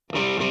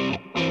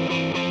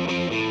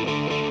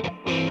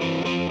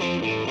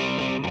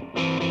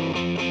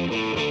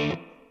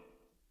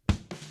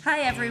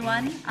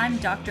everyone. I'm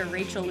Dr.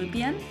 Rachel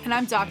Lupian. And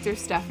I'm Dr.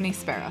 Stephanie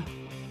Spera.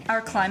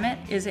 Our climate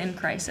is in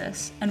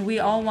crisis, and we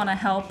all want to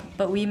help,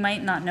 but we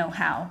might not know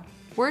how.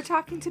 We're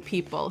talking to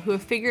people who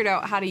have figured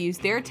out how to use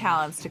their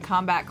talents to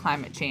combat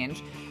climate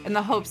change in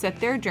the hopes that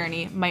their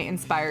journey might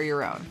inspire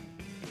your own.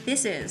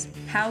 This is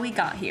How We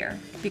Got Here,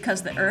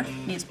 because the Earth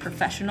needs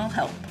professional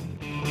help.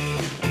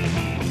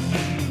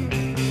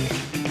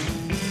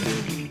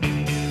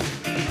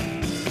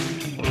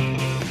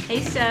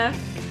 Hey,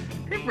 Steph.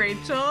 Hey,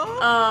 Rachel.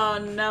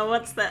 Oh, no,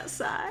 what's that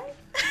sigh?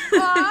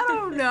 I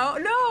don't know.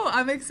 No,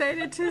 I'm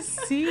excited to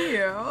see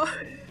you.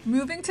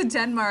 Moving to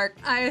Denmark,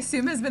 I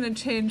assume, has been a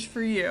change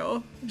for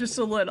you, just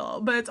a little,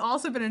 but it's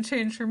also been a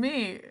change for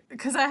me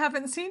because I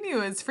haven't seen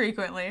you as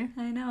frequently.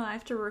 I know, I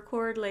have to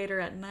record later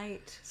at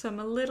night, so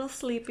I'm a little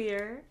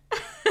sleepier.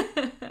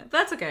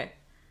 That's okay.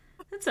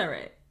 It's all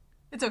right.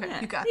 It's okay. Yeah.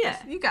 You got this.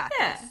 You got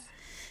this.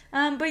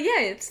 But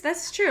yeah,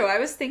 that's true. I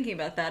was thinking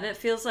about that. It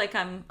feels like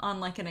I'm on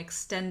like an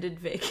extended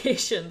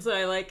vacation, so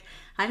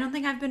I don't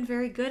think I've been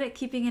very good at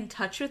keeping in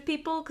touch with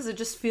people because it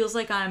just feels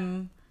like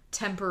I'm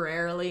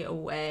temporarily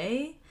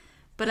away.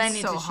 But I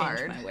need to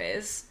change my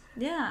ways.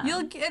 Yeah.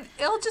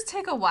 It'll just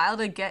take a while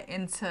to get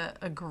into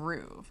a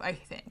groove, I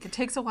think. It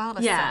takes a while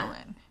to settle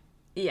in.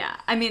 Yeah.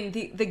 I mean,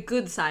 the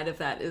good side of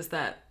that is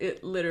that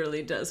it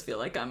literally does feel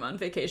like I'm on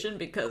vacation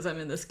because I'm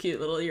in this cute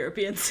little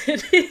European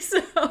city,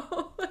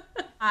 so...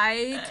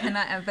 I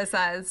cannot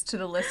emphasize to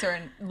the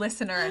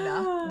listener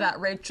enough that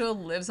Rachel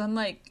lives on,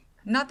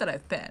 not that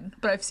I've been,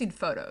 but I've seen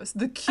photos.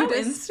 The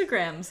cutest... Oh,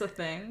 Instagram's a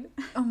thing.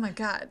 Oh my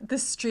god. The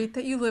street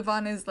that you live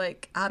on is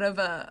out of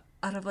a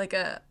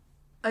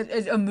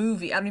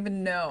movie. I don't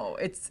even know.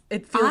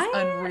 It feels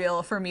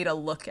unreal for me to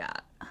look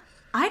at.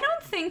 I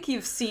don't think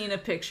you've seen a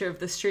picture of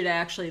the street I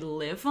actually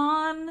live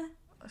on.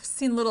 I've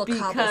seen little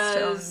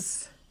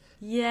cobblestones.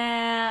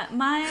 Yeah,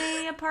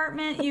 my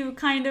apartment, you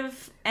kind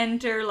of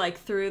enter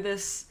through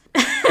this,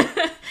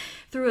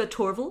 through a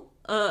torval,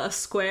 a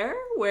square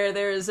where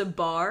there is a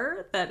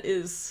bar that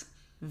is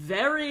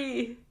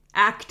very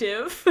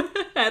active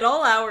at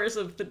all hours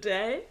of the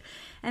day.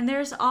 And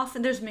there's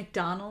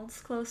McDonald's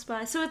close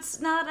by, so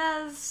it's not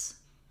as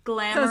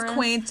glamorous. As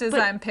quaint as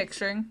I'm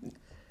picturing.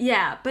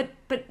 Yeah, but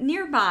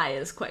nearby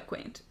is quite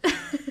quaint.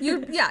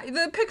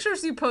 The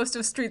pictures you post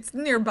of streets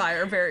nearby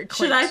are very quaint.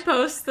 Should I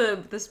post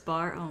this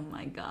bar? Oh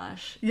my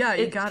gosh. Yeah,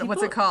 you got it.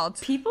 What's it called?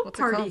 People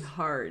party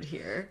hard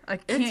here. I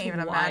can't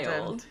even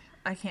imagine.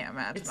 I can't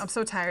imagine. I'm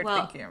so tired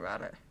thinking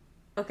about it.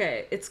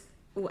 Okay, it's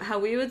how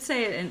we would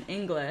say it in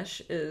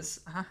English is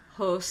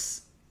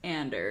Hos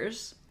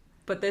Anders,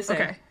 but they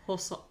say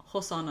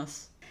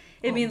Hosanus.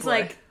 It means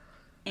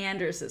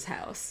Anders'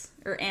 house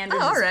or Anders'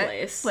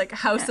 place. Like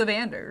House of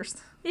Anders.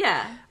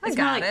 Yeah, it's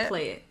more like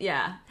plate.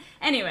 Yeah.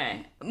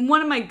 Anyway,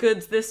 one of my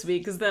goods this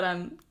week is that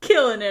I'm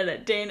killing it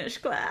at Danish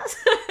class.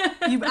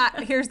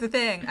 Here's the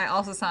thing. I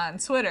also saw on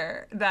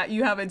Twitter that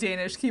you have a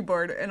Danish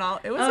keyboard and all.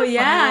 It was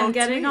I'm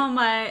getting all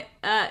my.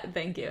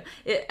 Thank you.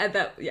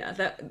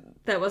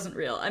 That wasn't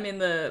real. I mean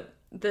the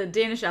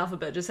Danish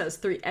alphabet just has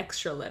 3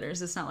 extra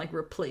letters. It's not like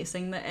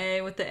replacing the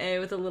A with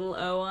a little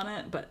O on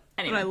it. But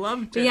anyway, I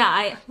loved it. But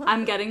yeah,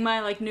 I'm getting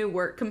my new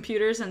work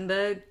computers, and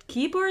the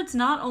keyboards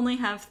not only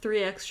have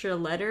 3 extra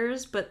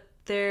letters, but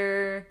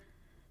they're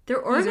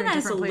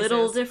organized a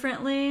little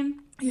differently.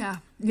 Yeah.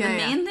 The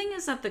main thing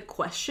is that the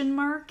question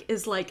mark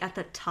is at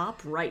the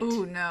top right.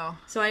 Ooh, no.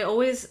 So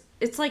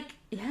it's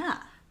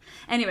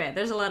Anyway,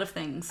 there's a lot of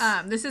things.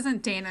 This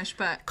isn't Danish,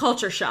 but...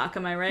 Culture shock,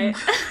 am I right?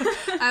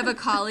 I have a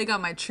colleague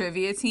on my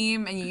trivia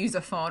team, and you use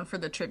a phone for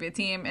the trivia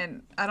team,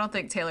 and I don't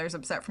think Taylor's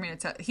upset for me to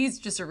tell... He's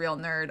just a real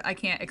nerd. I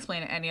can't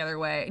explain it any other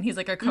way, and he's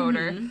a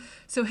coder. Mm-hmm.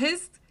 So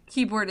his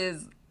keyboard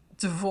is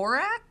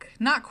Dvorak?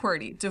 Not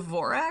QWERTY.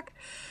 Dvorak.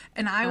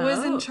 And I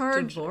was in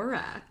charge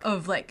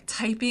of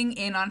typing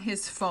in on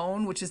his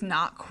phone, which is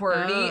not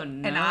QWERTY,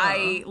 and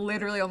I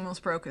literally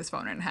almost broke his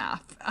phone in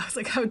half. I was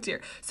like, oh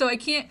dear. So I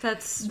can't.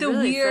 That's the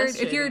really weird.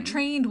 If you're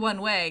trained one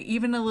way,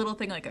 even a little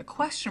thing like a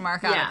question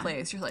mark out of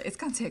place, you're like, it's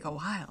gonna take a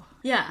while.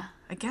 Yeah,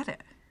 I get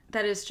it.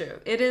 That is true.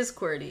 It is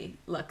QWERTY,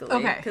 luckily.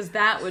 Okay. Because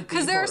that would be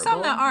Because there are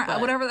some that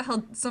aren't. Whatever the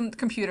hell, some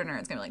computer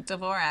nerd's going to be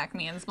Dvorak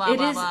means blah,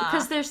 blah, blah.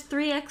 Because there's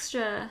 3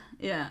 extra.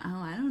 Yeah.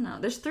 Oh, I don't know.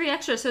 There's 3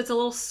 extra, so it's a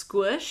little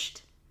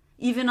squished.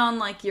 Even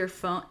on your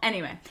phone.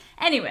 Anyway.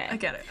 I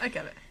get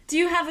it. Do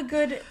you have a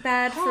good,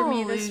 bad for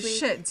me this week? Holy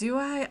shit, do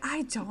I?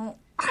 I don't.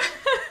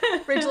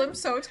 Rachel, I'm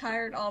so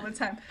tired all the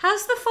time.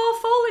 How's the fall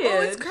foliage?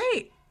 Oh, it's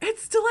great.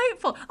 It's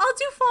delightful. I'll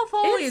do fall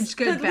foliage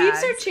good, bad. The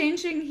leaves are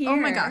changing here. Oh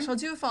my gosh, I'll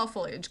do a fall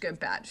foliage good,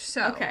 bad.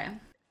 So, okay.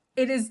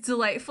 It is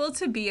delightful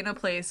to be in a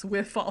place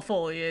with fall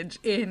foliage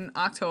in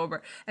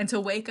October and to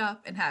wake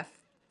up and have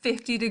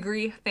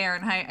 50-degree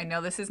Fahrenheit. I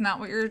know this is not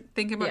what you're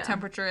thinking about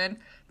temperature in.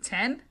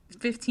 10,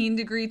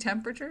 15-degree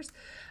temperatures.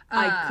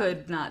 I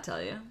could not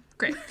tell you.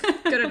 Great.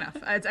 Good enough.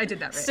 I did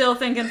that right. Still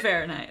thinking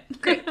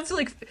Fahrenheit. Great. So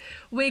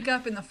wake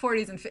up in the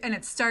 40s and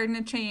it's starting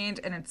to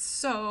change and it's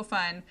so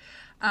fun.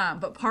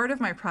 But part of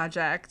my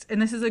project,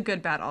 and this is a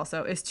good bet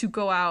also, is to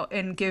go out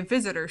and give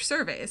visitor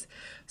surveys.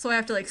 So I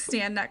have to like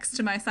stand next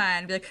to my sign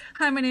and be like,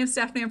 hi, my name's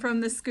Stephanie. I'm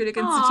from the Schoodic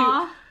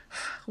Institute.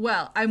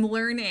 Well, I'm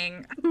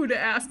learning who to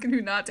ask and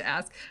who not to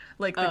ask.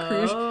 Like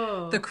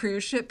the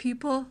cruise ship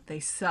people, they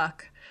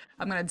suck.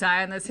 I'm going to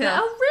die on this hill.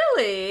 Oh,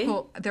 really?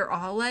 Well, they're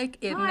all like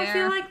in there. I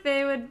feel like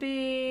they would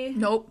be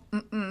Nope.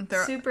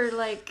 They're super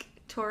like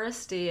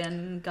touristy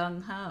and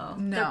gung-ho.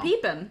 No. They're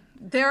peeping.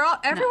 They're all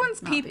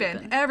everyone's not peeping.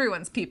 peeping.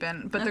 Everyone's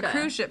peeping. But the Okay.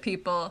 cruise ship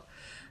people,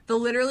 they'll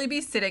literally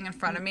be sitting in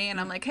front of me and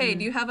I'm like, hey,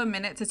 do you have a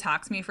minute to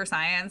talk to me for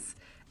science?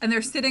 And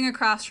they're sitting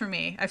across from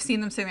me. I've seen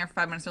them sitting there for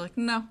 5 minutes. They're like,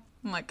 no.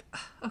 I'm like, "Ugh,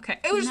 okay.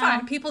 It was No,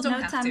 fine. People don't no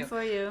have time to.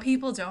 for you.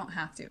 People don't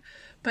have to.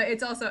 But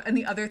it's also, and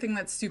the other thing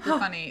that's super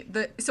funny,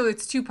 so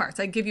it's two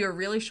parts. I give you a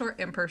really short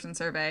in-person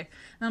survey.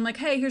 And I'm like,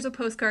 hey, here's a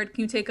postcard.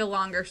 Can you take a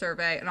longer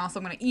survey? And also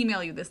I'm going to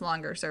email you this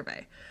longer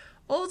survey.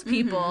 Old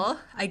people,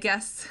 I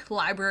guess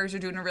libraries are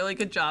doing a really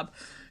good job.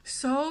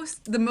 So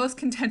the most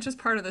contentious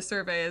part of the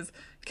survey is,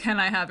 can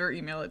I have your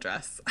email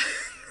address?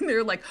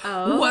 They're like,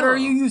 what are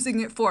you using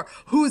it for?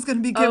 Who's going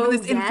to be given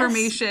this yes.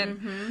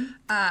 information?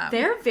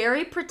 They're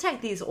very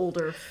these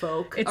older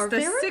folk It's are the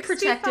very 65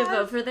 protective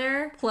over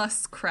there.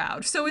 Plus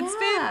crowd. So it's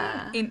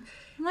Yeah. been...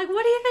 I'm like,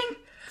 what do you think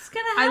is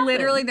going to happen? I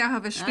literally now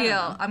have a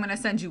spiel. I'm going to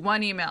send you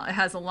one email. It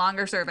has a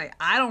longer survey.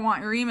 I don't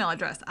want your email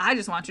address. I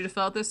just want you to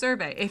fill out this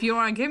survey. If you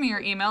want to give me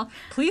your email,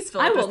 please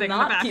fill out I this will thing in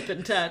the not back. keep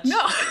in touch.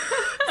 No.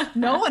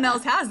 No one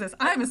else has this.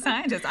 I'm a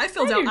scientist. I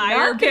filled I out do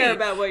not IRB. care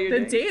about what you're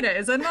the doing. data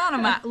is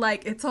anonymous.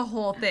 Like, it's a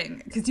whole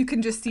thing. Because you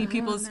can just see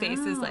people's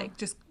faces, like,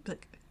 just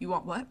like, you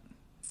want what?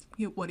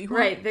 What do you want?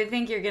 Right, they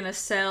think you're going to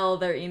sell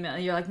their email.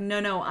 You're like,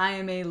 no, I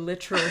am a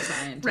literal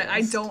scientist. Right,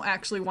 I don't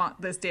actually want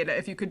this data.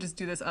 If you could just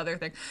do this other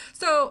thing.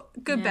 So,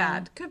 good,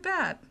 bad.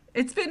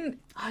 It's been...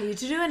 Oh, you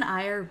did do an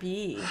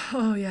IRB.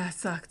 Oh, yeah, it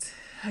sucked.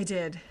 I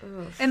did.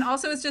 Oof. And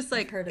also, it's just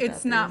like, heard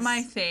it's about not this.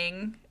 my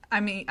thing. I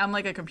mean, I'm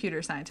like a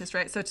computer scientist,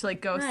 right? So to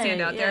like go stand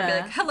Right, out there and be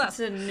yeah. like, hello, It's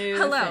a new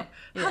hello, thing.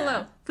 Yeah.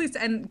 hello, please,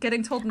 and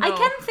getting told no. I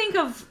can think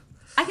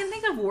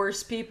of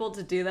worse people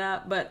to do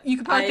that, but You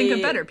could probably think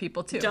of better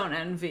people too. Don't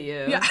envy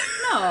you. Yeah.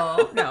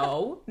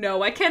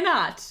 No, I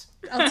cannot.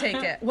 I'll take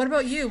it. What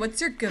about you? What's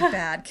your good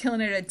bad?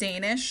 Killing it at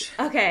Danish?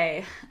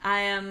 Okay, I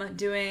am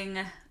doing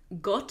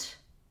godt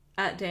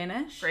at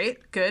Danish.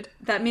 Great, good.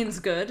 That means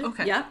good.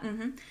 Okay. Yeah.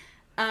 Mm-hmm.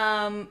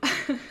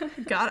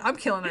 God, I'm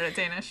killing it at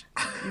Danish.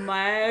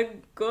 My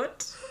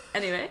godt.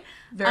 Anyway.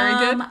 Very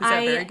good. Is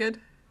that very good?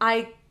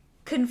 I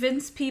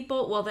convinced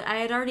people, well, I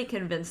had already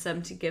convinced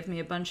them to give me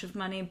a bunch of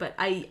money, but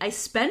I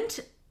spent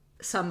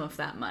some of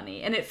that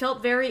money, and it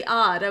felt very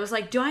odd. I was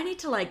like, do I need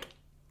to, like,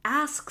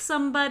 ask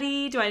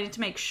somebody? Do I need to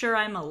make sure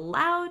I'm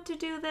allowed to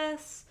do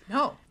this?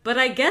 No. But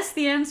I guess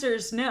the answer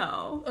is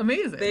no.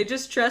 Amazing. They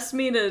just trust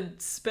me to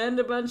spend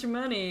a bunch of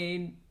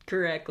money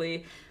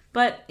correctly.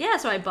 But yeah,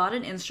 so I bought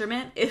an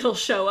instrument. It'll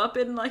show up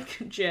in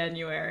like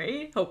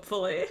January,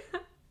 hopefully.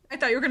 I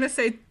thought you were going to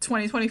say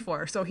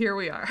 2024, so here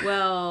we are.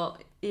 Well,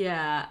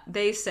 yeah,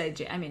 they say,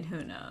 I mean,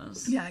 who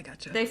knows? Yeah, I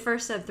gotcha. They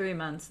first said 3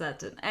 months. That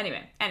didn't.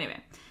 Anyway.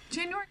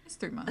 January is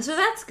 3 months. So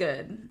that's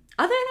good.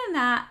 Other than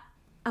that,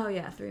 oh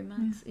yeah, 3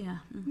 months. Yeah.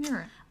 You're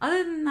right.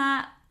 Other than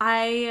that,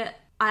 I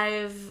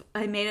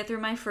made it through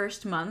my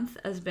first month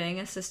as being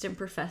assistant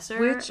professor,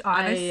 Which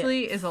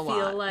honestly is a lot.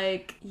 I feel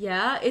like,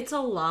 yeah, it's a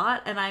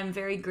lot, and I'm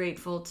very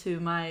grateful to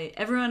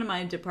everyone in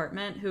my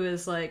department who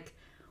is like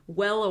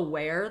well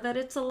aware that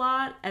it's a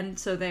lot, and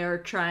so they are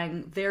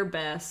trying their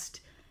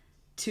best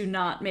to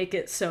not make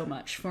it so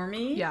much for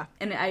me. Yeah.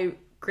 And I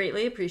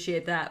greatly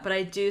appreciate that, but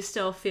I do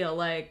still feel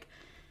like,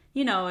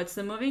 you know, it's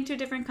the moving to a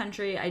different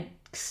country. I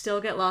still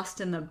get lost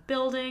in the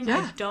building.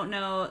 Yeah. I don't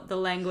know the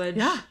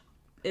language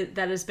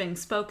that is being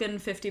spoken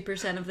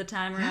 50% of the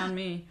time around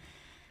me.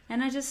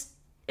 And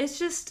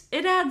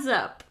it adds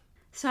up.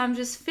 So I'm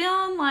just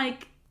feeling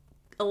like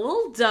a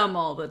little dumb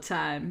all the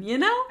time, you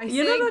know?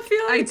 You know the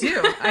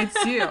feeling? I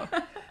do.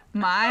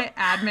 My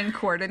admin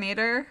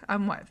coordinator,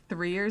 I'm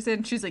 3 years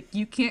in, she's like,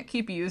 you can't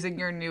keep using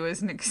your new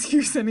as an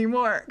excuse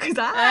anymore. Because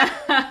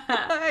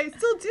I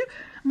still do.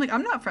 I'm like,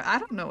 I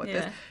don't know what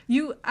this,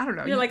 I don't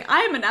know. You're like,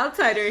 I'm an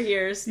outsider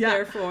here,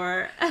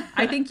 therefore.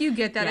 I think you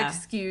get that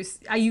excuse.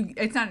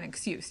 It's not an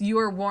excuse. You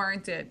are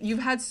warranted. You've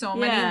had so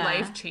many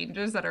life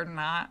changes that are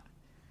not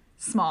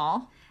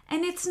small.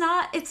 And it's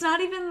not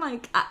even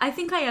like, I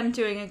think I am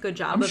doing a good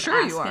job of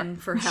asking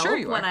for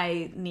help when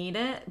I need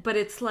it, but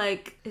it's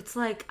like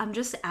I'm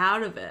just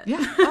out of it.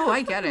 Yeah. Oh,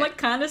 I get it. I'm like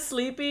kind of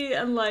sleepy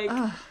and like,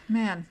 oh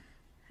man.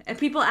 And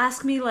people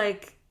ask me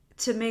like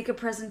to make a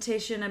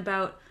presentation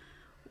about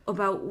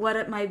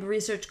what my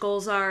research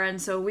goals are,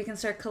 and so we can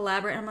start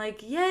collaborating. I'm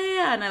like,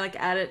 yeah, and I like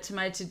add it to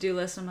my to-do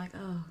list. I'm like,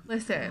 oh.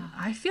 Listen,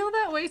 I feel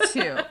that way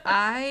too.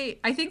 I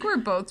think we're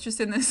both just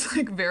in this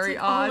like very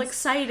odd, all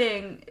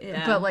exciting,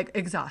 but like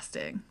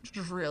exhausting.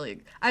 Just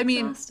really. I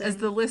mean, as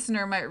the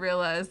listener might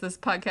realize, this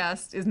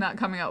podcast is not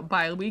coming out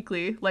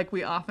bi-weekly like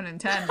we often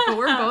intend, but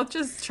we're both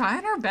just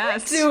trying our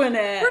best. We're doing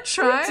it. We're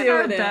trying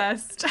our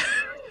best.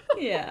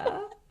 Yeah.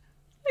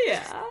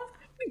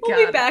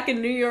 We'll be back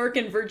in New York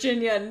and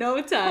Virginia in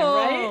no time,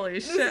 right? Holy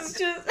shit. This is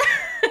just...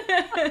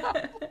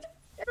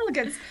 It'll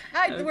get.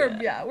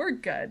 We're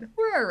good.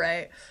 We're all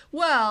right.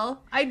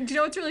 Well, do you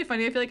know what's really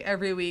funny? I feel like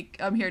every week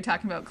I'm here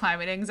talking about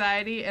climate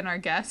anxiety, and our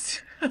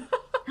guest.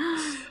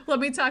 Let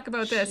me talk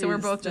about this, and we're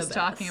both just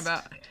talking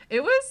about.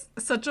 It was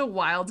such a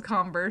wild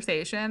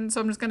conversation,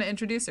 so I'm just going to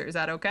introduce her. Is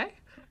that okay?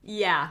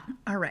 Yeah.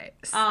 All right.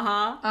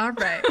 Uh-huh. All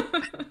right.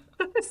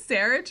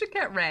 Sarah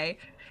Jaquette Ray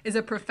is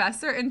a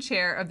professor and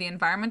chair of the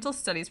Environmental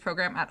Studies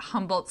program at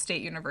Humboldt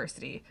State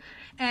University.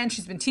 And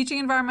she's been teaching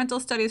environmental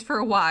studies for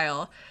a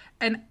while.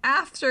 And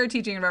after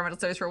teaching environmental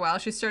studies for a while,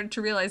 she started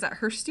to realize that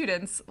her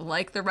students,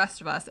 like the rest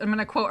of us, I'm going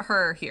to quote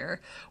her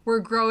here, were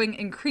growing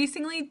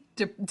increasingly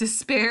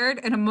despaired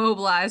and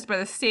immobilized by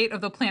the state of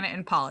the planet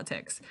in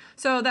politics.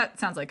 So that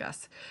sounds like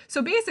us.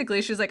 So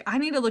basically, she's like, I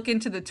need to look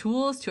into the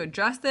tools to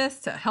address this,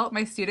 to help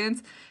my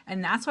students.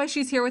 And that's why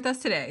she's here with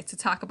us today, to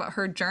talk about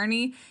her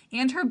journey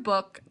and her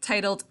book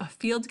titled A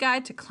Field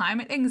Guide to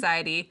Climate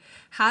Anxiety,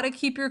 How to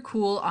Keep Your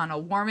Cool on a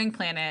Warming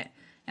Planet.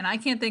 And I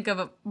can't think of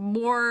a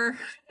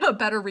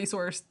better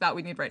resource that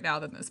we need right now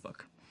than this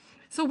book.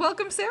 So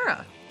welcome,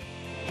 Sarah.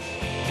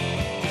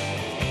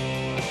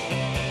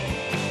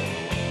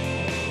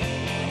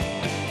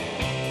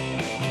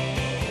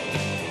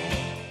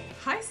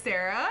 Hi,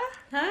 Sarah.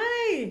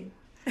 Hi.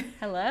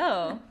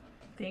 Hello.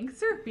 Thanks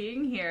for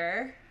being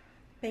here.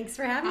 Thanks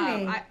for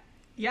having me.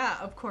 Yeah,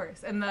 of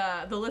course. And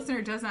the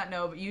listener does not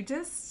know, but you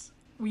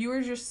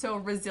were just so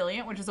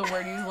resilient, which is a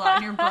word used a lot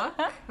in your book,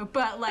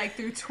 but like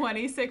through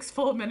 26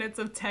 full minutes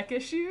of tech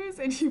issues,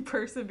 and you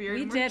persevered.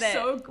 We did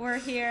it. We're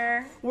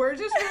here. We're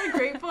just really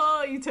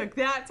grateful. You took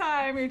that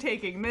time. You're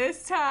taking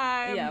this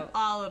time. Yeah.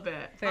 All of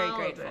it. Very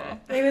grateful.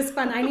 It was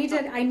fun. I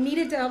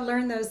needed to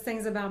learn those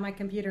things about my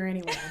computer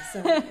anyway,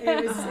 so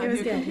it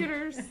was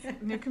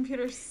good. New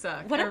computers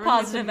suck. What a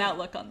positive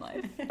outlook on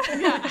life.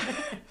 Yeah.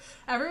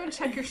 Everyone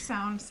check your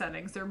sound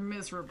settings. They're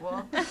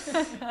miserable.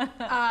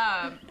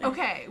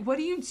 Okay, what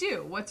do you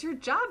do? What's your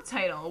job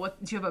title?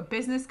 Do you have a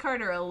business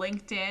card or a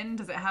LinkedIn?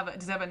 Does it have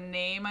a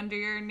name under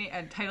your name,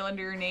 a title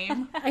under your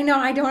name? I know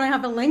I don't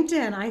have a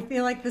LinkedIn. I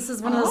feel like this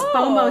is one of those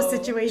FOMO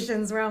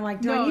situations where I'm like,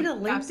 do I need a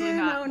LinkedIn?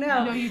 Not. Oh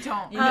no. No, you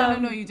don't.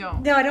 No, you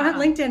don't. No, I don't have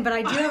LinkedIn, but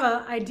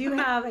I do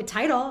have a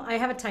title. I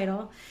have a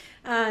title.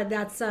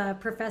 That's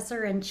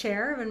professor and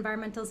chair of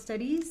environmental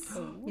studies.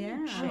 Oh,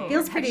 yeah, sure.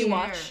 Feels Have pretty. you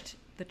watched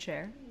The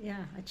Chair? Yeah,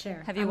 a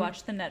chair. Have you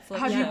watched the Netflix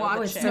have show? you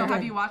watched? so have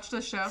good. you watched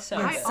the show? So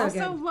I good. So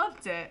also good.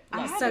 loved it.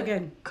 I had So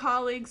good.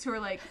 colleagues who were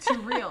like,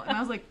 too real, and I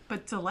was like,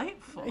 but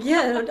delightful.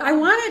 Yeah, I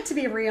want it to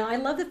be real. I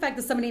love the fact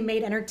that somebody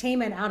made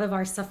entertainment out of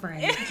our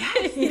suffering.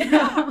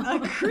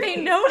 They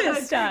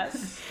noticed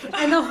us.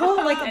 And the whole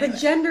the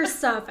gender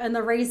stuff and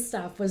the race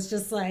stuff was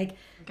just like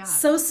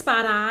so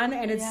spot on,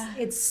 and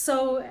it's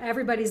so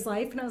everybody's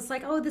life. And I was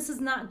like, oh, this is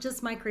not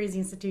just my crazy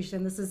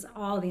institution. This is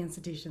all the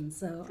institutions.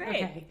 So Great.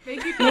 okay,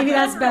 maybe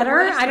that's better.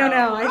 I don't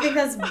know. I think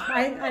that's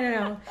I don't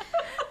know.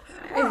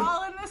 We're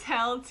all in this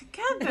hell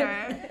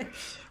together.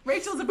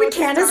 Rachel's about We to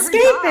can't start her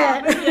escape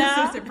job it. as an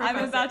Yeah, assistant I'm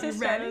professor. about to You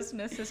start ready? as an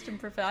assistant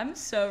professor. I'm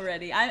so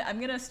ready. I'm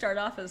going to start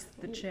off as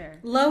the chair.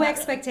 Low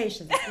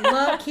expectations.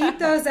 Keep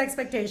those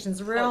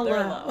expectations real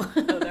They're low.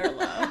 Oh, they're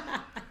low.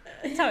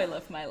 That's how I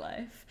live my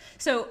life.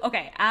 So,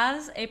 okay,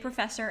 as a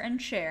professor and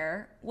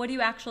chair, what do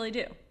you actually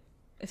do?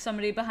 If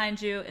somebody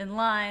behind you in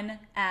line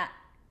at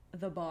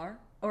the bar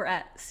or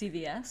at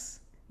CVS,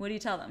 what do you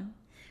tell them?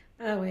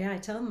 Oh yeah, I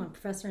tell them I'm a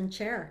professor and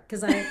chair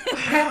because I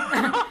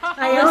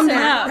own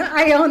that. up.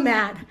 I own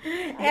that.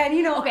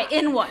 And Okay,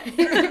 in what?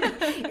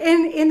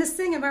 in this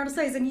thing, environmental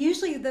studies, and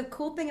usually the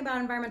cool thing about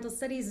environmental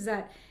studies is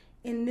that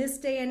in this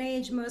day and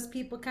age, most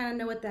people kind of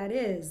know what that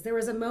is. There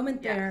was a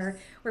moment there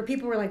where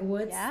people were like,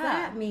 "What's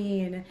that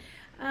mean?"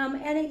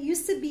 And it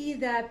used to be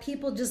that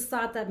people just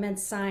thought that meant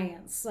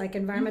science, like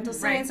environmental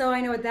science. right. Oh,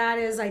 I know what that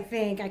is. I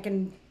think I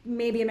can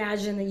maybe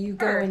imagine that you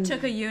go Or and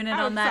took a unit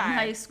on that in Outside.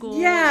 high school.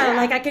 yeah,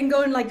 like I can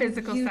go and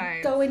Physical you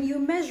science. go and you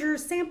measure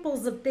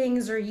samples of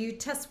things, or you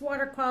test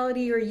water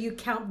quality, or you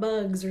count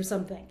bugs or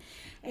something.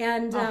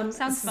 And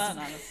Sounds fun,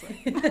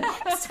 honestly.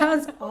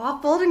 sounds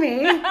awful to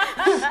me.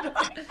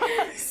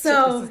 This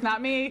So is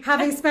not me.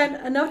 having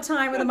spent enough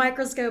time with a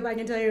microscope, I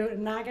can tell you,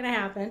 not going to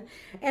happen.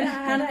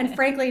 And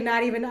frankly,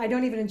 not even. I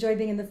don't even enjoy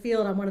being in the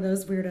field. I'm one of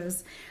those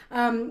weirdos.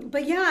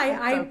 But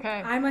yeah,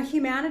 okay. I'm a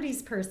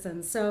humanities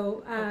person.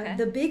 So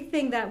the big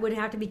thing that would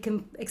have to be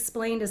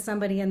explained to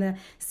somebody in the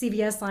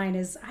CVS line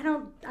is I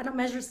don't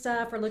measure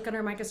stuff or look under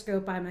a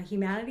microscope. I'm a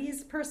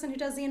humanities person who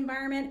does the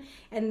environment,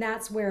 and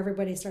that's where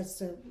everybody starts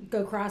to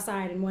go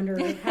cross-eyed and wonder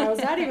how is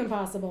that even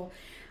possible.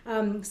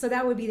 So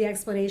that would be the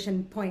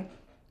explanation point.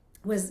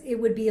 It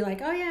would be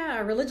like, oh yeah,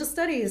 religious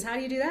studies, how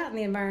do you do that in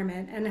the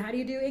environment? And how do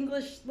you do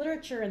English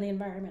literature in the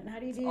environment? How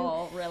do you do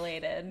All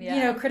related,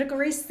 yeah. critical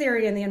race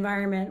theory in the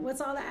environment?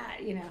 What's all that,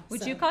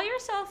 Would so. you call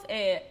yourself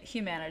a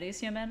humanities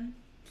human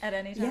at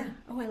any time? Yeah.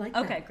 Oh, I like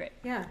that. Okay, great.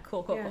 Yeah.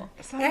 Cool.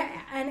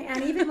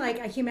 And even like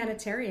a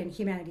humanities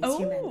human.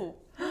 Oh,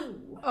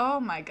 Oh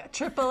my God,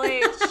 Triple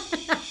H.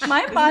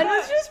 My mind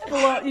was just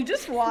blown. You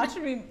just watched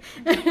me.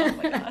 Oh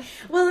my gosh.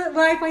 Well,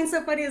 what I find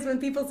so funny is when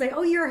people say,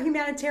 "Oh, you're a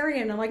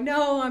humanitarian." I'm like,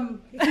 "No,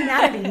 I'm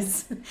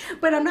humanities,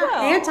 but I'm not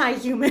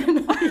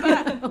anti-human."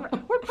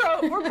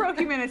 We're pro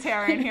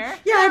humanitarian here.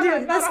 Yeah, I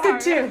do. That's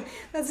good too.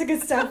 That's a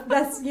good stuff.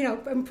 That's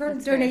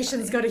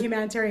donations go to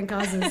humanitarian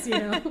causes.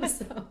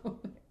 So.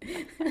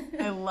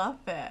 I love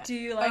it. Do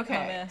you like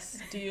hummus?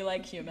 Do you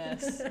like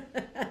humus?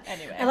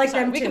 Anyway, I like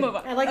them too. We can move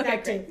on. I like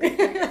that too.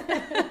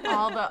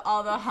 all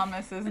the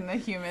hummuses and the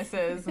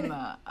humuses and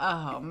the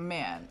oh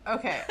man.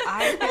 Okay,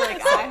 I feel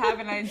like I have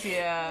an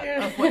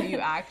idea of what you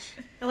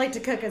actually. I like to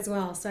cook as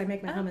well, so I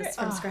make my hummus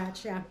from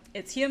scratch. Yeah.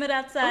 It's humid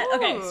outside.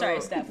 Okay, sorry,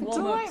 Steph. We'll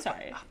move.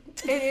 Sorry.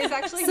 It is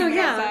actually so humid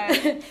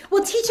outside.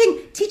 Well,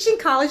 teaching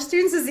college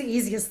students is the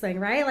easiest thing,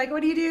 right? Like,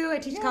 what do? I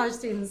teach college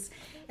students.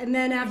 And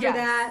then after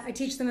that, I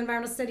teach them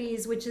environmental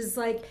studies, which is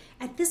like,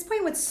 at this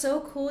point, what's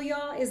so cool,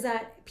 y'all, is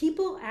that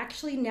people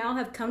actually now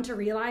have come to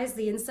realize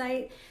the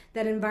insight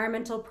that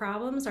environmental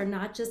problems are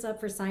not just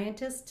up for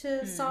scientists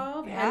to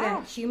solve, and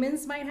that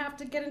humans might have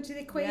to get into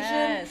the equation.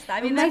 Yes,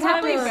 I mean, that's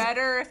probably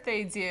better if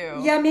they do.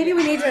 Yeah, maybe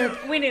we need to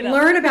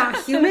learn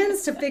about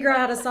humans to figure out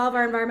how to solve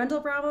our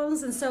environmental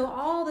problems. And so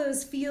all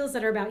those fields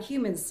that are about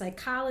humans,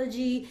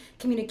 psychology,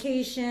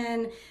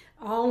 communication,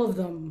 all of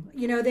them,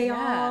 they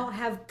all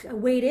have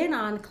weighed in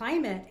on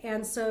climate.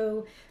 And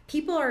so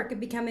people are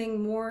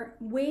becoming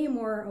way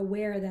more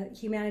aware that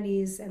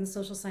humanities and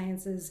social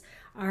sciences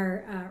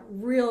are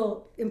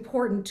real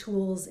important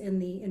tools in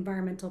the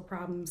environmental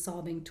problem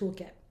solving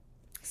toolkit.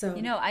 So,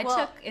 I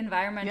took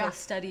environmental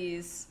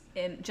studies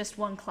in just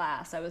one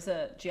class. I was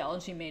a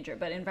geology major,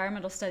 but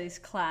environmental studies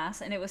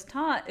class, and it was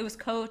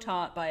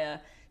co-taught by a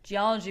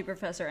geology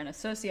professor and a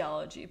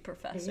sociology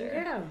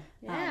professor.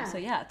 Yeah. So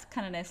it's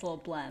kind of a nice little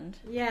blend.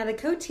 Yeah, the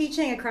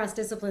co-teaching across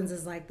disciplines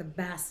is like the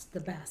best.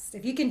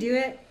 If you can do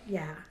it,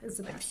 it's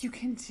the best. If you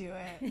can do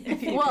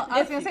it. Well,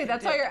 I was going to say,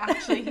 that's why you're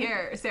actually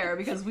here, Sarah,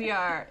 because we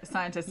are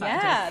scientists.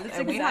 Yeah, that's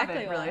and exactly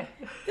we haven't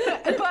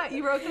really. But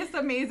you wrote this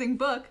amazing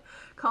book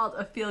called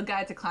A Field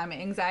Guide to Climate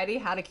Anxiety,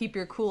 How to Keep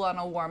Your Cool on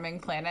a Warming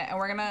Planet. And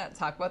we're going to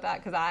talk about that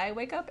because I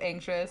wake up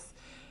anxious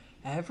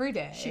every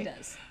day. She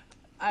does.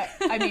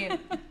 I mean...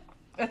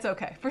 It's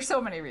okay for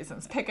so many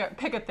reasons. Pick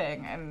a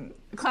thing, and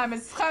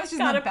climate's just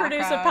gotta in the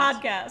produce a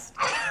podcast.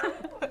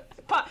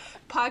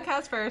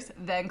 Podcast first,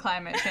 then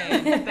climate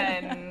change,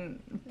 then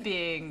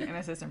being an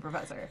assistant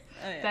professor,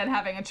 then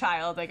having a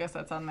child. I guess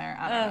that's on there.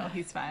 I don't know.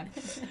 He's fine.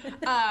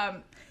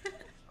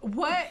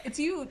 What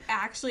do you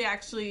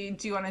actually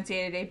do on a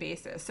day-to-day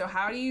basis? So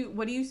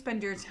what do you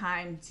spend your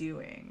time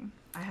doing?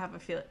 I have a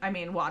feeling. I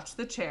mean, watch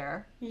The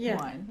Chair. Yeah,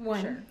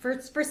 one. Sure.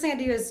 First thing I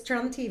do is turn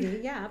on the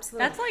TV. Yeah,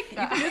 absolutely. That's like you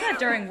can do that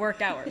during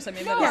work hours. I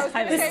mean, that is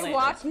highly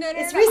related.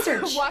 It's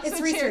research. Watch it's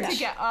The research. Chair to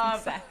get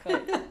exactly.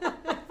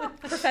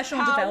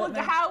 Professional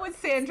development. How would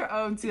Sandra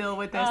Oh deal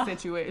with this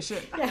situation?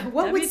 Yeah,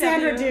 what would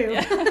Sandra do?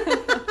 Yeah.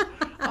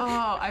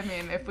 Oh, I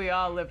mean, if we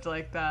all lived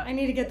like that. I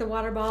need to get the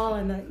water ball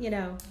and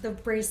the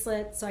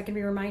bracelet so I can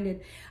be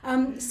reminded.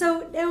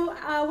 So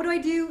now, what do I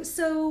do?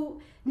 So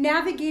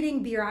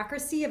navigating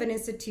bureaucracy of an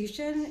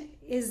institution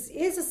is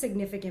a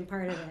significant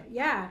part of it.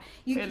 Yeah,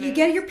 you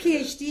get your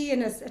PhD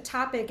in a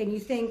topic and you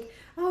think,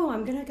 oh,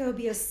 I'm gonna go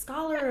be a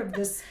scholar of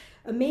this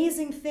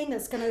amazing thing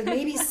that's gonna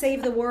maybe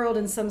save the world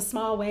in some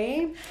small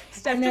way.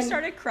 Steph just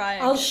started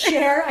crying. I'll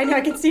share. I know,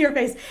 I can see her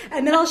face,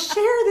 and then I'll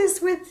share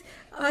this with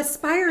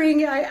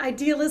aspiring,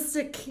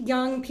 idealistic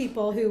young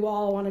people who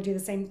all want to do the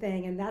same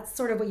thing, and that's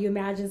sort of what you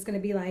imagine it's going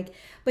to be like.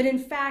 But in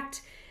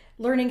fact,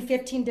 learning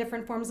 15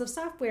 different forms of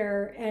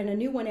software and a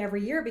new one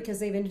every year because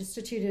they've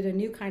instituted a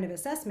new kind of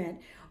assessment,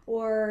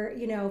 or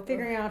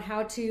figuring out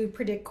how to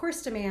predict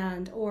course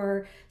demand,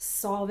 or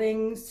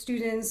solving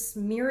students'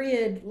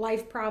 myriad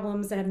life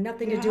problems that have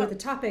nothing to do with the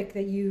topic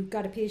that you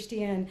got a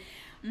PhD in.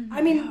 Mm-hmm.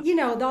 I mean,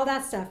 all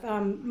that stuff,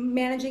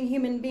 managing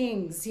human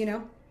beings,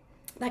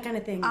 that kind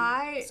of thing.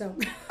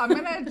 I'm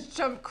going to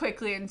jump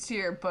quickly into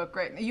your book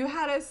right now. You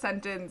had a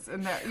sentence in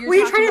there. Were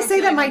you trying to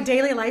say that my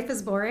daily life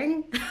is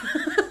boring?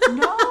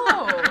 No.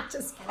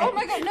 Just kidding. Oh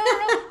my God. No.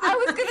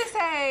 I was going to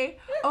say,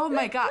 oh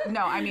my God.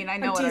 No, I mean, I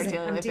know what our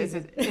daily life is.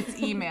 It's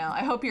email.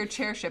 I hope your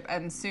chairship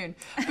ends soon.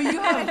 But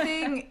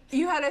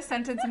you had a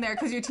sentence in there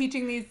because you're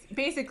teaching these,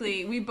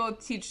 basically, we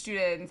both teach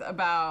students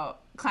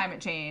about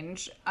climate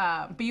change.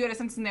 But you had a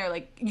sentence in there,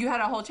 like, you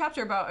had a whole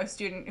chapter about a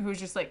student who was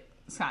just like,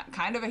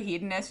 kind of a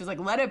hedonist who's like,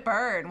 let it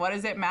burn, what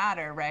does it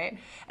matter, right?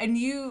 And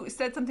you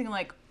said something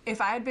like, if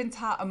I had been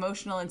taught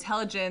emotional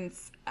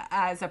intelligence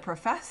as a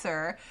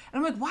professor, and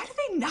I'm like, why do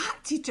they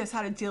not teach us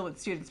how to deal with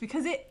students?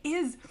 Because it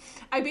is,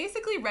 I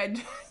basically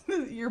read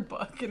your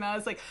book and I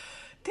was like,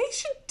 they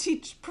should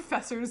teach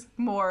professors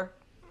more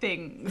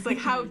things, like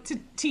how to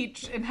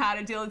teach and how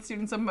to deal with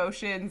students'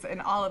 emotions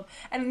and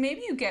and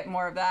maybe you get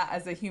more of that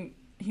as a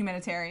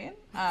humanitarian,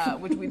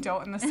 which we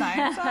don't in the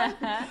science side.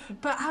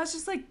 But I was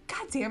just like,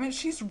 God damn it,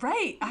 she's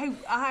right.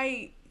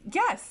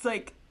 Yes,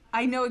 like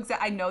I know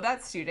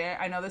that student.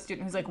 I know the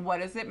student who's like,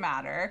 what does it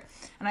matter?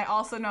 And I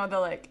also know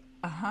the like,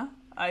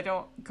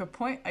 Good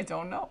point. I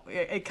don't know.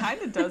 It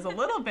kind of does a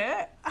little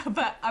bit,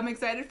 but I'm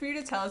excited for you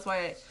to tell us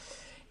why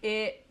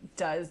it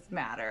does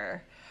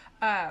matter.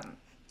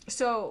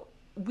 So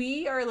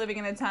we are living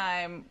in a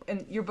time,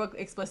 and your book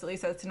explicitly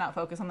says to not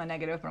focus on the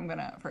negative, but I'm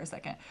gonna for a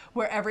second,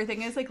 where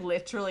everything is like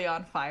literally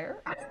on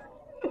fire.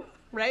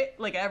 Right?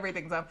 Like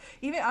everything's on.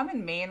 Even I'm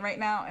in Maine right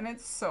now and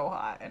it's so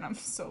hot and I'm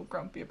so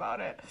grumpy about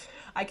it.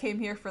 I came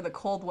here for the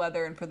cold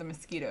weather and for the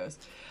mosquitoes.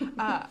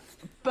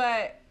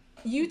 But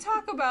you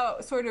talk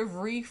about sort of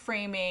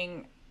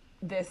reframing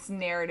this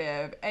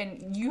narrative,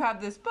 and you have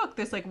this book,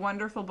 this like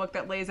wonderful book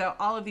that lays out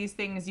all of these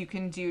things you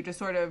can do to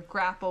sort of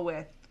grapple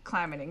with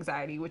climate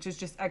anxiety, which is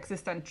just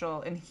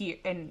existential and here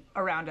and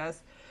around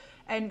us.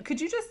 And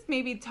could you just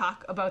maybe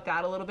talk about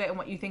that a little bit and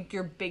what you think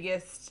the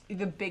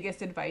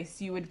biggest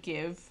advice you would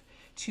give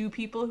to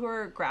people who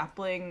are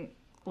grappling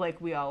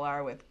like we all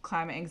are with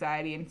climate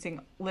anxiety and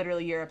seeing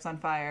literally Europe's on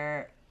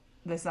fire,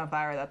 this is on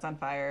fire, that's on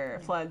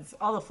fire, floods,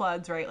 all the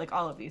floods, right? Like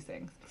all of these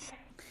things.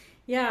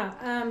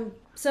 Yeah.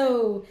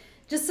 So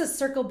just to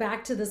circle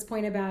back to this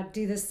point about,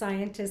 do the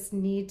scientists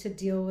need to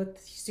deal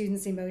with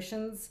students'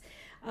 emotions?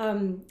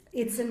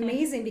 It's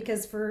amazing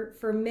because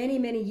for many,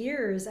 many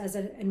years as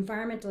an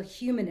environmental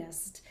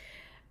humanist,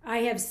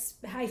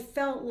 I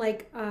felt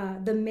like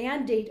the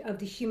mandate of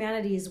the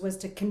humanities was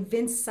to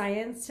convince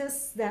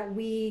scientists that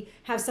we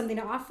have something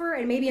to offer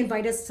and maybe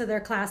invite us to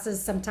their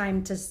classes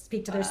sometime to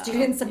speak to their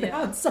students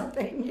about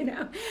something,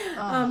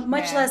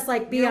 much less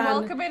like be You're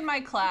welcome in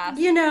my class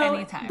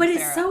anytime, but Sarah.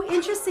 It's so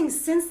interesting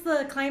since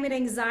the climate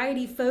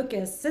anxiety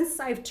focus, since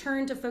I've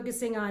turned to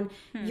focusing on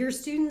your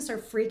students are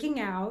freaking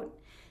out,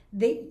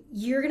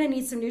 you're going to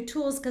need some new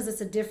tools because it's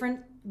a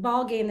different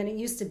ball game than it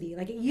used to be.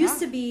 Like it used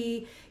to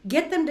be,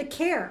 get them to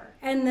care,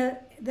 and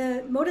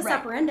the modus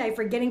operandi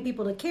for getting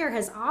people to care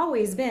has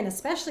always been,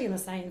 especially in the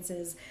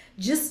sciences,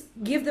 just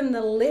give them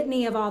the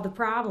litany of all the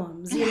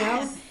problems,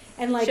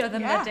 and like show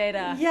them the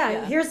data.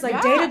 Here's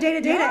like data.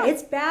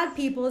 It's bad,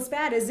 people. It's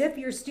bad. As if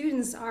your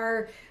students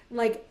are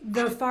like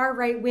the far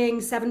right wing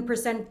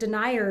 7%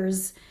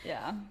 deniers.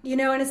 And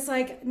it's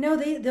like, no,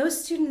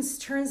 those students,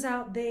 turns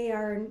out they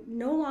are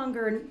no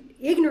longer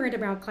ignorant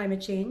about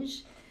climate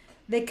change.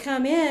 They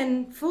come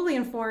in fully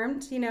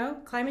informed.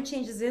 Climate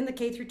change is in the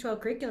K through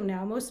 12 curriculum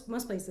now, most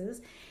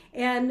places,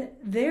 and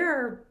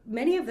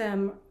many of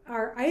them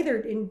are either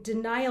in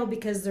denial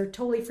because they're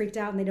totally freaked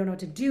out and they don't know what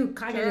to do,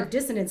 cognitive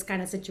dissonance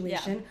kind of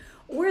situation,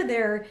 or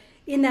they're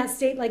in that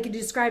state like you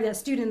described that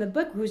student in the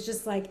book who's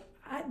just like,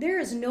 there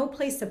is no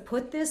place to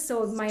put this,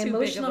 so my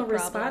emotional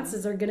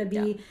responses are going to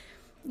be,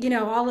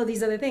 all of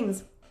these other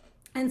things.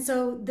 And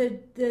so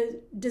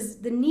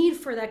the need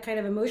for that kind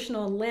of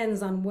emotional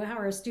lens on how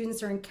our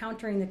students are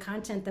encountering the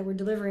content that we're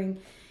delivering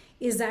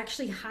is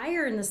actually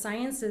higher in the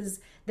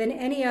sciences than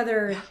any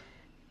other.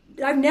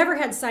 I've never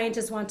had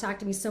scientists want to talk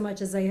to me so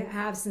much as I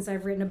have since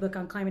I've written a book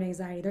on climate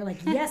anxiety. They're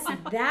like, yes,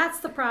 that's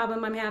the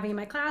problem I'm having in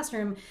my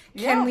classroom.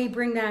 Can we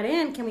bring that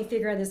in? Can we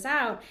figure this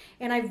out?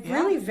 And I've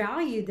really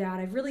valued that.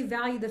 I've really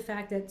valued the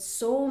fact that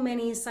so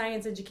many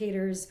science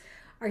educators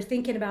are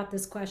thinking about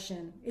this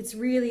question. It's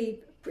really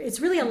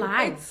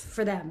alive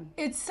for them.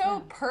 It's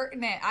so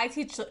pertinent. I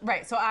teach, so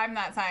I'm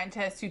that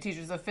scientist who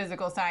teaches a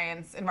physical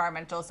science,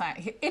 environmental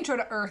science, intro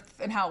to earth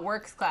and how it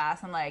works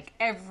class, and like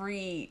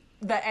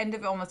the end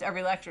of almost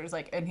every lecture is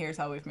like, and here's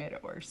how we've made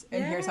it worse.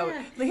 And here's how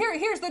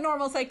here's the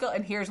normal cycle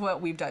and here's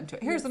what we've done to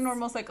it. Here's the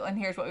normal cycle and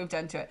here's what we've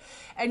done to it.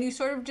 And you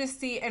sort of just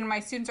see, and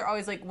my students are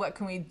always like, what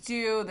can we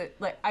do? That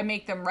like I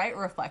make them write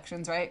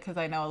reflections, right? Because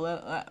I know a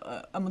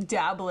little, I'm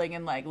dabbling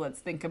in like, let's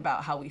think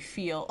about how we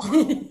feel,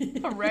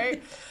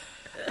 right?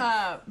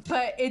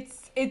 But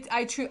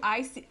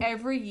I see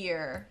every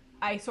year.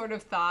 I sort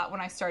of thought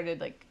when I started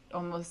like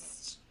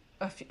almost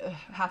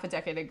half a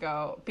decade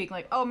ago, being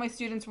like, oh, my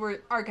students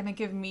are gonna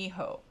give me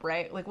hope,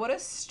 right? Like, what a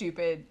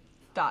stupid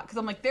thought, because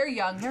I'm like, they're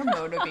young, they're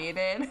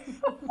motivated.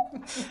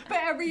 But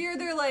every year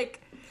they're like,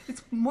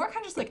 it's more kind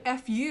of just like,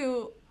 F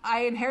you,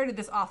 I inherited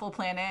this awful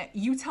planet,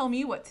 you tell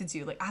me what to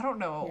do. Like, I don't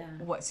know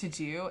what to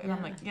do. And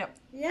I'm like, yep.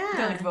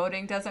 They're like,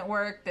 voting doesn't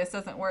work, this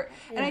doesn't work.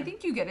 And I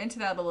think you get into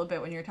that a little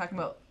bit when you're talking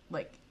about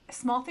like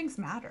small things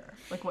matter,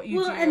 like what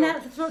you do. And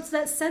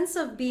that sense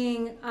of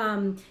being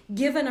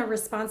given a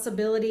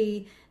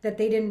responsibility that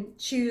they didn't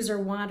choose or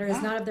want or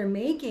is not of their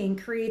making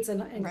creates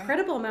an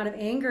incredible amount of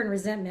anger and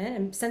resentment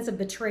and sense of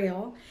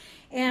betrayal.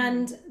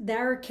 And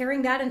they're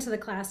carrying that into the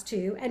class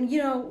too. And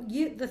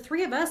the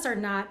three of us are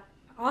not.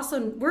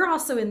 We're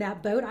also in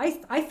that boat.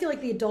 I feel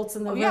like the adults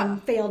in the room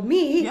failed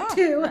me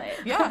too.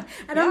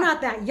 And I'm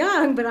not that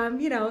young, but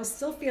I'm,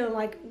 still feeling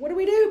like, what do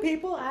we do,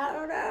 people? I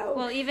don't know.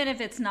 Well, even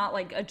if it's not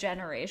like a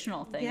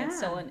generational thing, it's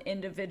still an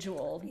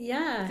individual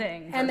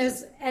thing.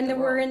 And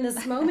we're in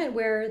this moment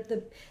where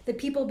the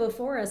people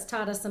before us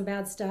taught us some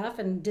bad stuff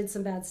and did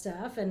some bad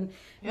stuff, and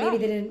maybe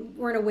they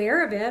weren't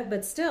aware of it,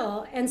 but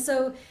still. And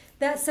so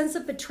that sense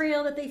of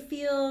betrayal that they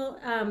feel,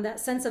 that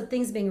sense of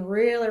things being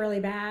really,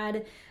 really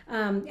bad,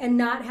 and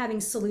not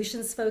having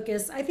solutions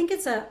focus. I think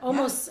it's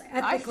almost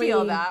ethically. I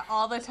feel that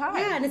all the time.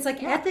 Yeah, and it's like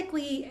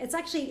it's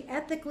actually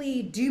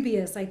ethically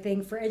dubious, I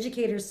think, for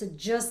educators to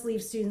just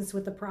leave students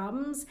with the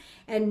problems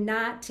and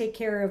not take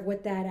care of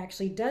what that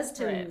actually does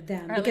to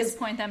them. Or at least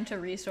point them to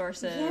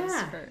resources.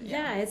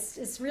 Yeah,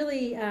 it's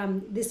really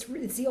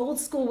it's the old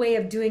school way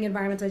of doing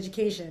environmental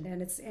education,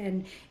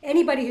 and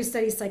anybody who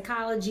studies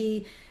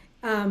psychology,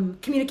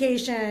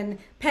 communication,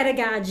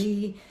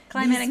 pedagogy,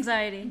 climate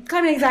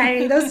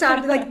anxiety, those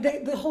topics, like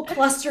the whole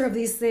cluster of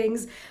these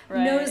things,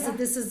 knows that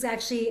this is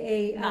actually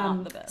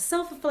a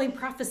self-fulfilling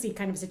prophecy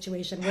kind of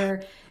situation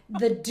where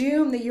the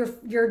doom that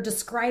you're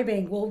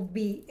describing will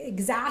be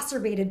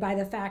exacerbated by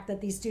the fact that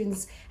these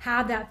students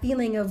have that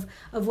feeling of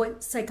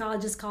what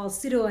psychologists call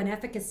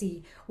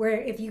pseudo-inefficacy,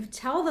 where if you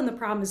tell them the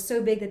problem is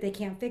so big that they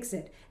can't fix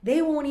it,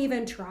 they won't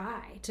even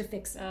try to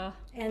fix it.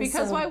 And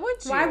because so, why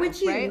would you? Why would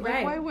you? Right?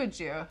 Like, why would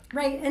you?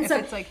 Right. And if so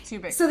it's like too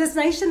big. So this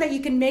notion that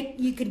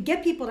you could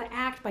get people to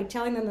act by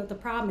telling them that the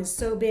problem is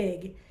so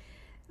big,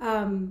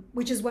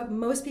 which is what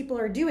most people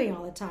are doing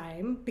all the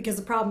time because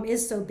the problem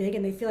is so big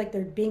and they feel like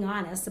they're being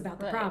honest about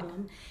the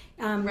problem,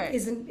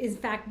 is in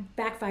fact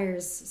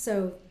backfires.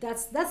 So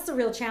that's the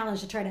real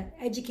challenge, to try to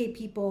educate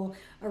people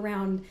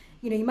around,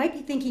 you might be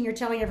thinking you're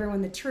telling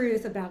everyone the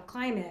truth about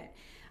climate,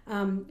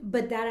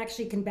 but that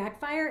actually can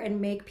backfire and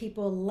make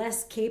people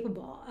less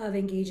capable of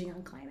engaging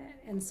on climate.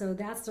 And so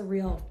that's the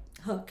real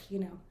hook,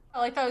 I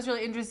like that was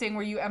really interesting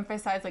where you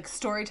emphasize like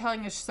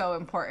storytelling is so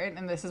important,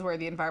 and this is where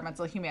the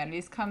environmental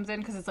humanities comes in,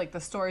 because it's like the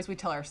stories we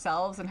tell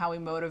ourselves and how we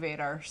motivate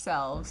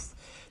ourselves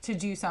to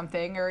do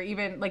something, or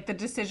even like the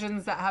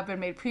decisions that have been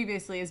made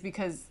previously is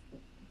because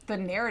the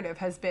narrative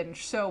has been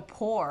so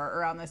poor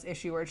around this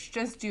issue where it's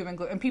just doom and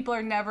gloom, and people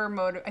are never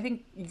I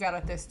think you got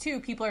at this too,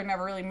 people are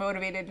never really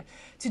motivated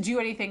to do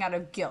anything out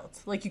of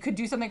guilt. Like you could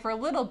do something for a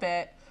little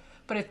bit,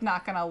 but it's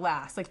not going to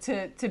last. Like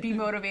to be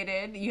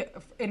motivated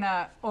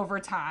over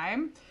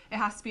time, it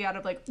has to be out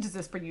of like, does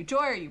this bring you joy?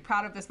 Are you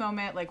proud of this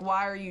moment? Like,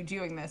 why are you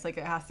doing this? Like,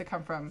 it has to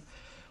come from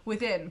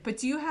within. But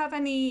do you have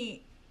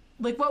any,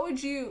 like, what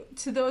would you,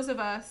 to those of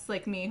us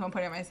like me, who I'm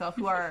putting at myself,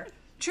 who are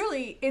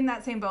truly in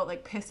that same boat,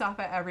 like pissed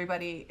off at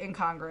everybody in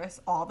Congress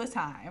all the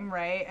time,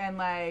 right? And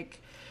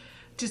like,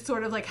 just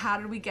sort of like, how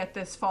did we get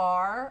this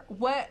far?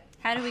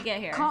 How did we get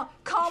here?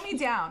 Calm me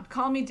down,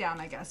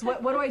 I guess.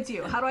 What do I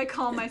do? How do I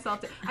calm myself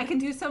down? I can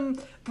do some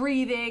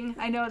breathing.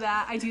 I know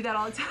that. I do that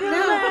all the time.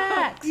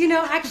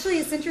 No, actually,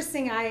 it's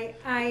interesting.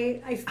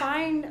 I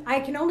find I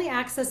can only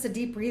access the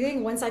deep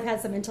breathing once I've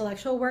had some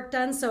intellectual work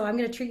done. So I'm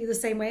going to treat you the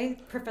same way,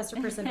 Professor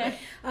Person.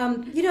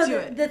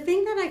 The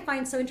thing that I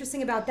find so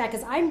interesting about that,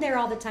 because I'm there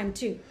all the time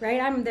too,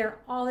 right? I'm there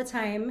all the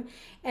time.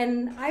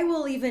 And I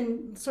will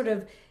even sort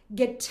of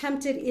get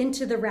tempted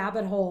into the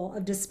rabbit hole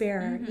of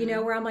despair,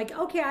 where I'm like,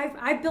 okay,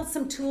 I've built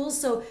some tools,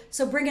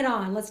 so bring it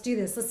on. Let's do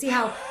this. Let's see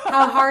how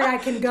hard I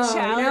can go.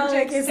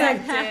 It's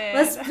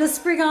like, let's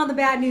bring on the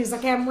bad news.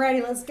 Okay, I'm ready.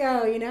 Let's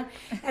go. And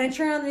I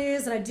turn on the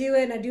news and I do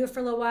it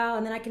for a little while,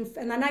 and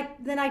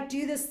then I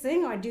do this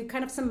thing. I do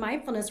kind of some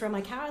mindfulness where I'm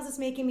like, how is this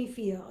making me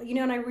feel?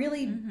 And I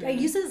really I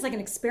use it as like an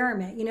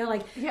experiment.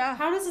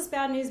 How does this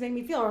bad news make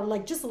me feel? Or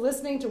like just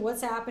listening to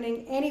what's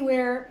happening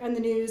anywhere in the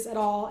news at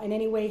all, in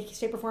any way,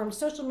 shape, or form,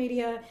 social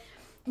media,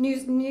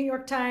 news, New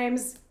York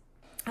Times,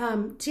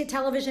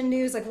 television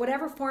news, like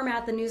whatever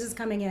format the news is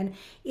coming in,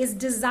 is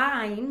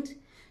designed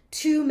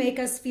to make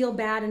us feel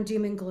bad and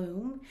doom and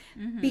gloom,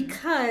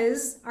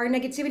 because our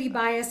negativity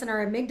bias and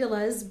our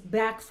amygdalas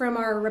back from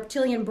our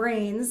reptilian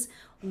brains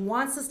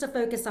wants us to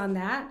focus on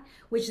that,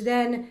 which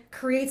then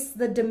creates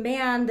the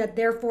demand that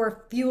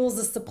therefore fuels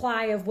the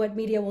supply of what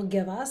media will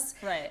give us.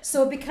 Right.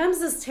 So it becomes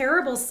this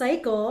terrible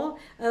cycle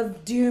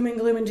of doom and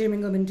gloom and doom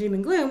and gloom and doom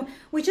and gloom,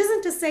 which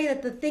isn't to say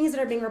that the things that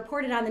are being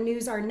reported on the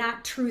news are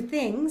not true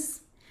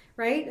things,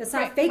 right? It's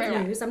not fake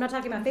news. I'm not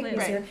talking about fake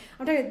news here.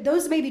 I'm talking,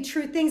 those may be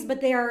true things,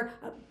 but they are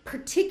a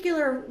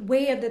particular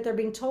way that they're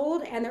being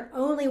told, and they're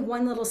only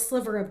one little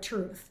sliver of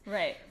truth.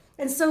 Right.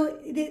 And so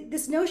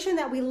this notion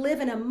that we live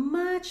in a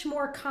much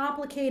more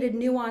complicated,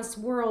 nuanced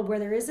world where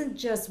there isn't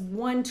just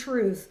one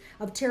truth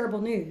of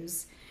terrible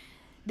news.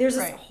 There's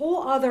this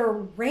whole other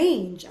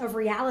range of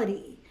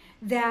reality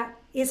that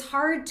is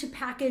hard to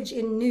package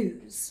in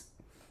news.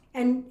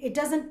 And it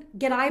doesn't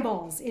get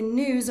eyeballs in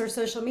news or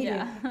social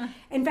media. Yeah.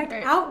 In fact,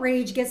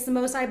 outrage gets the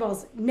most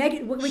eyeballs.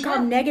 What we call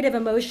negative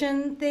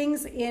emotion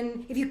things.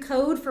 If you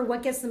code for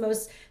what gets the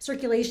most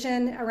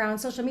circulation around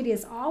social media,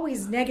 it's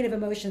always negative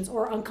emotions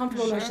or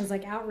uncomfortable emotions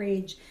like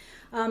outrage.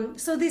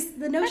 So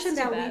the notion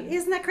that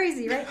isn't that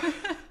crazy, right?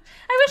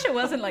 I wish it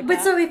wasn't like that.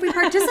 But so if we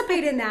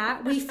participate in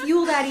that, we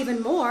fuel that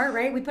even more,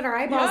 right? We put our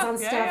eyeballs on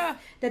stuff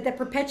that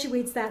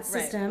perpetuates that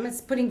system. It's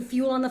putting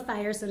fuel on the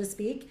fire, so to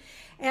speak.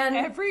 And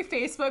every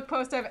Facebook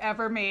post I've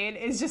ever made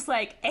is just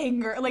like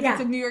anger. Like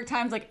it's a New York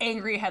Times like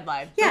angry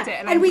headline. Yeah. That's it.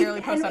 And I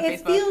barely post on Facebook.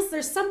 It feels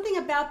there's something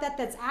about that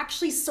that's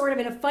actually sort of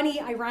in a funny,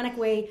 ironic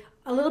way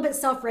a little bit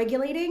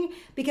self-regulating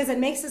because it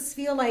makes us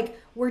feel like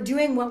we're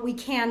doing what we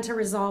can to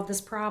resolve this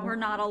problem. We're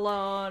not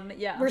alone.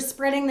 Yeah. We're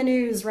spreading the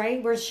news,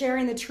 right? We're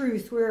sharing the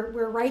truth.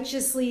 We're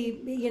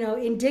righteously,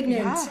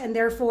 indignant, and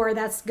therefore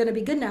that's going to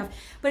be good enough.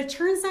 But it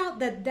turns out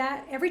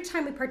that every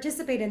time we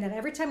participate in that,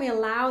 every time we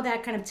allow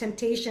that kind of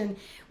temptation,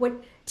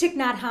 what Thich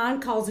Nhat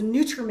Hanh calls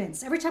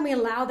nutriments, every time we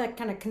allow that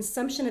kind of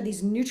consumption of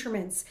these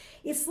nutriments,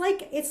 it's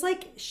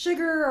like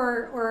sugar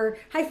or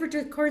high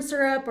fructose corn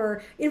syrup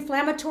or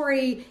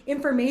inflammatory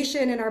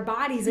information in our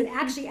bodies. It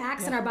actually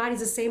acts in our bodies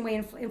the same way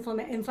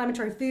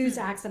inflammatory foods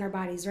acts in our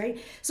bodies, right?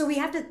 So we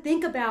have to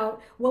think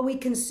about what we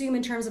consume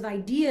in terms of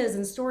ideas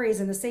and stories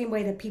in the same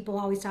way that people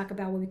always talk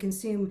about what we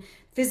consume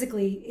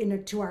physically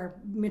into our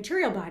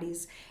material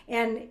bodies.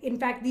 And in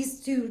fact,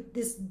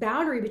 this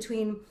boundary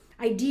between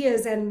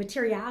ideas and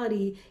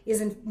materiality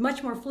is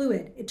much more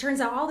fluid. It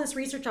turns out all this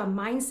research on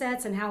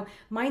mindsets and how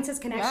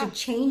mindsets can actually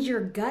change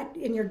your gut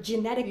and your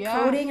genetic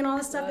coding and all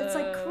this stuff. It's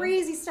like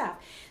crazy stuff.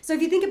 So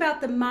if you think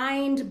about the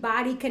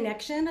mind-body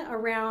connection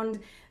around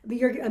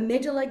your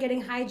amygdala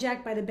getting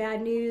hijacked by the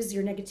bad news,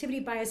 your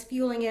negativity bias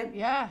fueling it,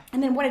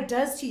 and then what it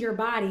does to your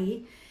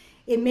body,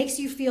 it makes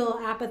you feel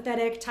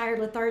apathetic, tired,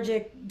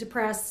 lethargic,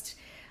 depressed,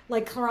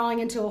 like crawling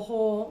into a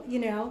hole,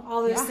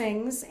 all those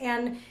things.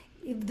 And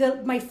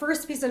my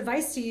first piece of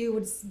advice to you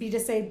would be to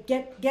say,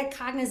 get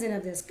cognizant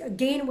of this.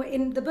 Gain,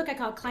 in the book I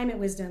call it climate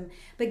wisdom,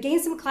 but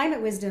gain some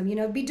climate wisdom,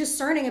 be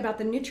discerning about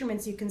the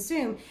nutriments you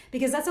consume,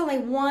 because that's only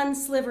one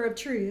sliver of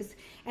truth.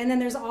 And then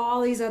there's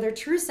all these other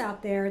truths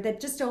out there that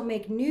just don't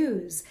make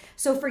news.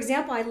 So for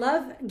example, I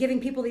love giving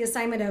people the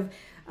assignment of,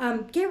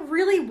 get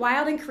really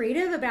wild and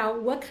creative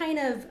about what kind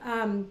of,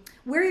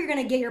 where you're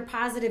going to get your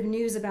positive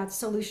news about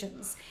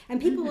solutions.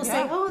 And people will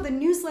say, oh, the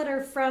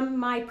newsletter from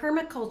my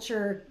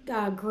permaculture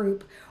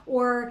group.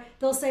 Or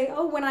they'll say,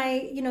 oh, when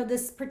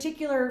this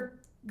particular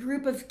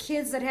group of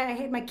kids that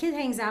my kid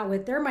hangs out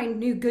with, they're my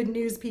new good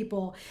news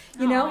people,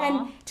 know.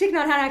 And Thich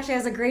Nhat Hanh actually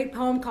has a great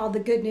poem called "The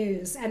Good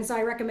News," and so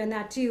I recommend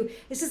that too.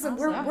 It's just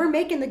we're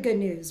making the good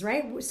news,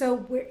 right? So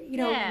we're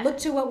look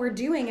to what we're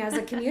doing as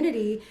a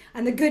community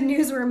and the good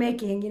news we're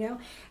making,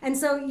 And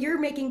so you're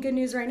making good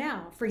news right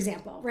now, for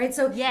example, right?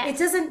 So it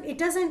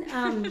doesn't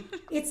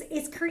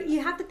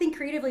you have to think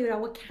creatively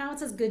about what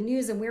counts as good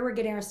news and where we're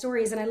getting our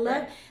stories. And I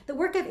love the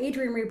work of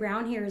Adrienne Maree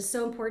Brown here is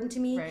so important to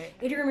me. Right.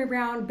 Adrienne Maree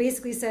Brown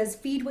basically says,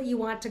 feed what you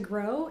want to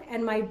grow.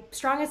 And my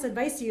strongest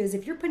advice to you is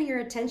if you're putting your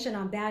attention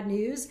on bad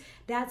news,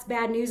 that's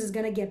bad news is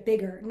going to get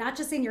bigger, not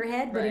just in your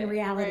head, but in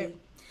reality. Right.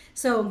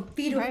 So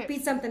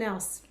feed something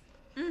else.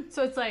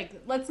 So it's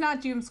like, let's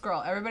not doom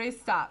scroll. Everybody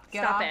stop.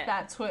 Get off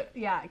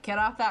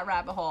that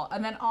rabbit hole.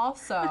 And then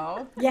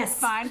also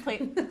find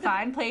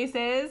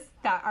places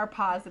that are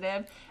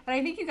positive. And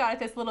I think you got at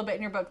this a little bit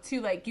in your book too.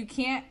 Like, you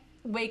can't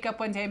wake up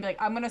one day and be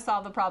like, I'm going to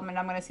solve the problem and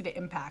I'm going to see the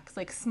impacts.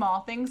 Like,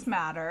 small things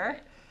matter.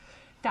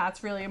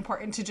 That's really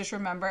important to just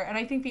remember. And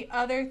I think the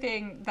other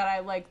thing that I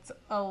liked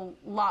a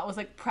lot was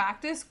like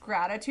practice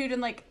gratitude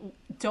and like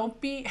don't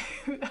be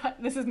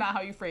this is not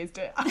how you phrased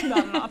it. I'm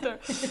not an author.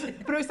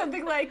 But it was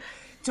something like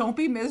don't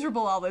be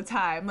miserable all the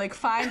time. Like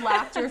find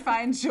laughter,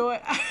 find joy.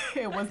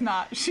 It was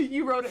not.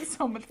 You wrote it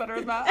so much better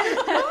than that.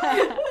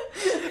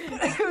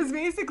 It was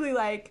basically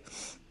like,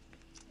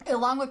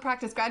 along with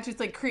practice gratitude, it's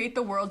like create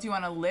the world you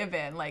want to live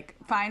in. Like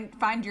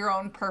find your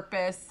own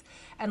purpose.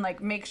 And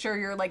like make sure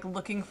you're like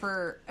looking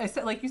for,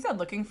 like you said,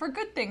 looking for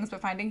good things,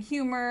 but finding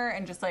humor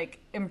and just like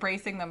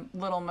embracing the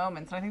little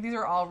moments. And I think these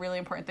are all really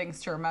important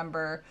things to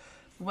remember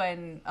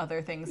when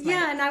other things.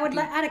 Yeah, and I would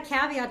add a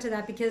caveat to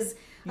that because,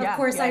 of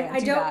course, I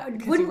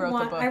wouldn't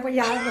want.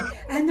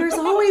 And there's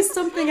always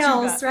something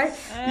else, right?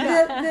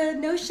 The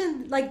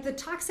notion, like the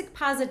toxic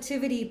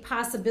positivity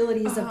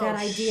possibilities of that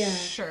idea,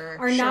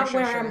 are not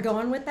where I'm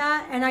going with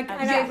that. And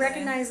I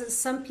recognize that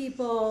some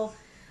people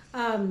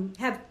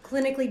have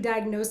clinically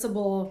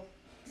diagnosable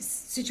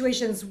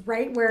situations,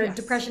 right, where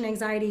depression,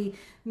 anxiety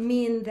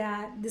mean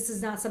that this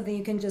is not something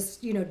you can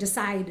just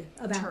decide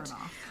about. Turn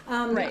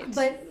off.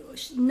 But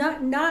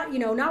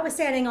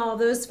notwithstanding all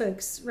those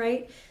folks,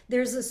 right,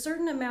 there's a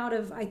certain amount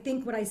of, I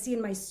think, what I see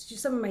in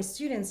some of my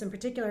students in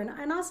particular,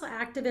 and also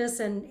activists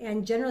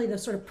and generally the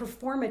sort of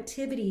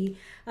performativity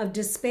of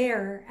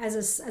despair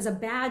as a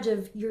badge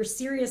of your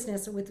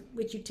seriousness with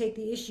which you take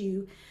the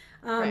issue.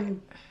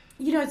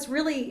 It's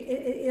really,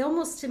 it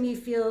almost to me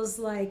feels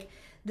like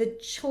the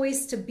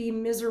choice to be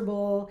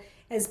miserable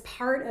as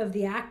part of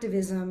the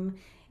activism.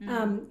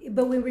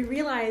 But when we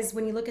realize,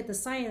 when you look at the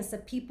science,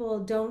 that people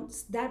don't,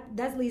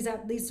 that leads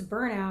to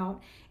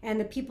burnout, and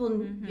the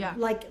people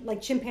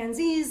like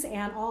chimpanzees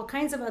and all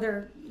kinds of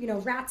other,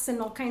 rats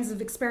and all kinds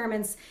of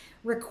experiments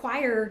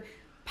require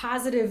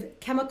positive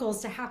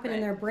chemicals to happen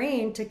in their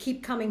brain to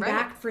keep coming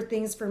back for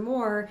things for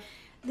more.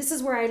 This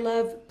is where I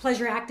love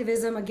pleasure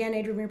activism, again,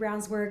 Adrienne Maree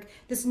Brown's work,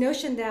 this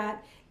notion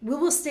that we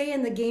will stay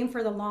in the game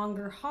for the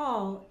longer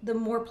haul, the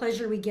more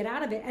pleasure we get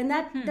out of it. And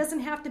that doesn't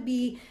have to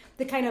be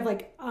the kind of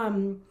like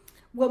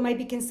what might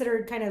be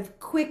considered kind of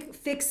quick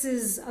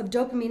fixes of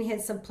dopamine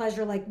hits of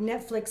pleasure, like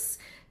Netflix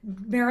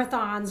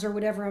marathons or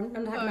whatever. I'm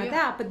not talking about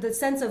that, but the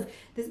sense of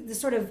the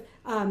sort of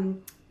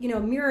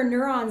mirror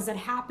neurons that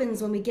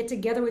happens when we get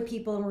together with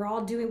people and we're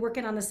all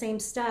working on the same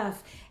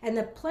stuff, and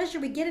the pleasure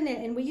we get in it.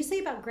 And what you say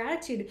about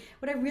gratitude,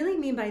 what I really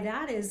mean by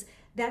that is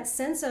that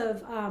sense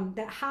of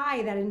that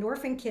high, that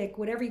endorphin kick,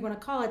 whatever you want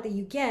to call it, that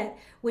you get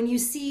when you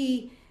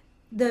see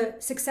the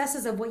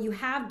successes of what you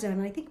have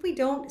done. I think we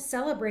don't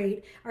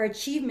celebrate our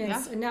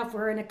achievements enough.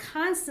 We're in a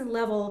constant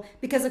level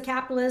because of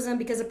capitalism,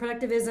 because of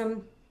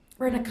productivism.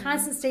 We're in a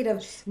constant state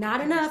of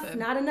not enough.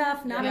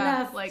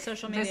 Like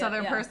social media. This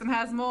other person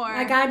has more.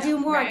 I gotta do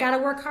more. Right. I gotta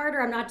work harder.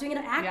 I'm not doing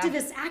it.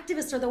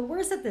 Activists are the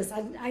worst at this.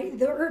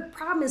 The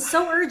problem is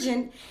so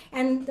urgent,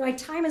 and my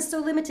time is so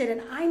limited,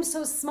 and I'm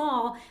so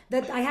small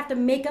that I have to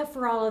make up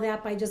for all of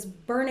that by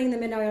just burning the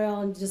midnight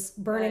oil and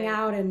just burning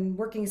out and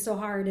working so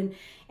hard.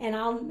 And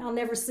I'll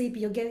never sleep.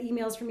 You'll get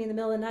emails from me in the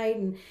middle of the night,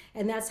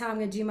 and that's how I'm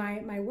going to do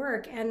my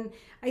work. And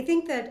I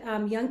think that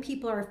young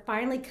people are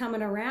finally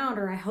coming around,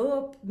 or I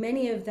hope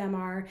many of them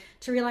are,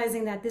 to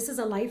realizing that this is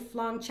a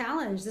lifelong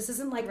challenge. This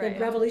isn't like the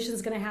revolution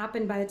is going to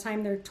happen by the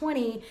time they're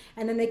 20,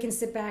 and then they can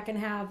sit back and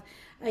have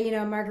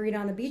a margarita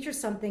on the beach or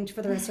something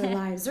for the rest of their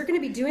lives. They're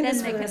going to be doing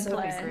this for the rest of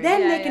their lives.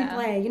 Then they can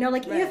play.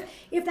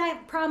 If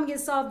that problem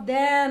gets solved,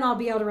 then I'll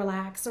be able to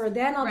relax, or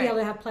then I'll be able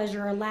to have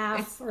pleasure or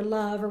laugh or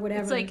love or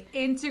whatever. It's like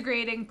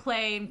integrating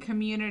play and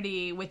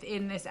community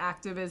within this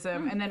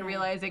activism, and then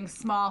realizing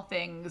small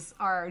things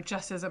are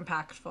just as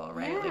impactful,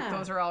 right? Like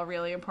those are all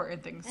really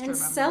important things to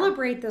remember. And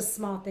celebrate the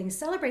small things.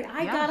 Celebrate.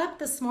 I got up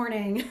this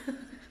morning.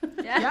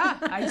 Yeah,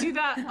 I do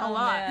that a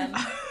lot.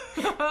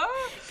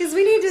 Because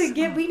we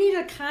need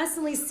to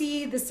constantly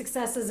see the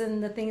successes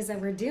and the things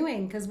that we're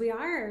doing, because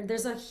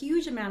there's a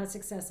huge amount of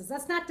successes.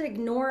 That's not to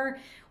ignore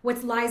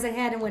what lies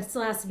ahead and what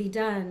still has to be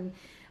done,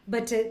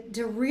 but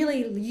to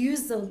really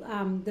use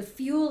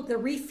the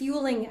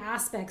refueling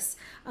aspects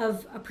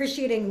of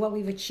appreciating what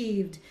we've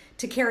achieved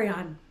to carry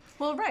on.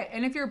 Well, right.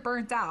 And if you're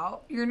burnt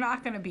out, you're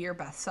not going to be your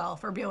best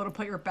self or be able to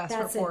put your best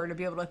foot forward, to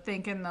be able to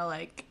think in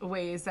the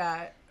ways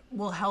that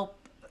will help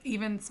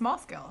even small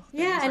scale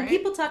things, and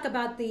people talk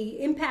about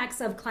the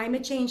impacts of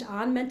climate change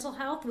on mental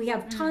health. We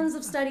have tons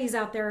of studies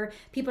out there.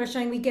 People are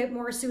showing we get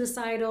more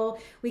suicidal,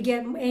 we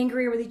get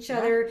angrier with each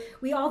other.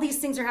 All these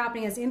things are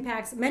happening as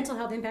mental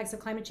health impacts of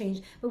climate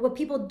change. But what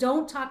people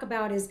don't talk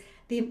about is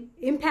the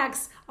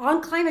impacts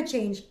on climate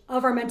change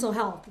of our mental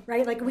health,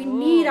 right? Like we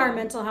need our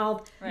mental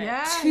health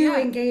to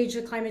engage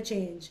with climate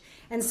change.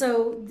 And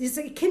so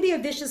it can be a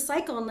vicious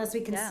cycle unless we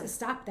can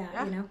stop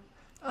that,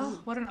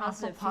 Oh, what an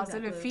awful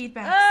positive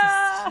feedback.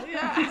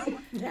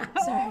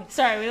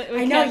 Sorry.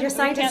 I know you're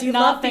scientists. You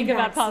love think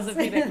about positive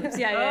feedback loops.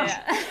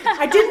 Yeah.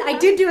 I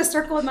did do a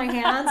circle with my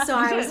hands, so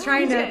I was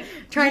trying to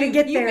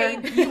get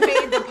there. You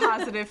made the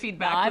positive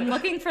feedback. I'm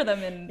looking for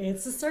them in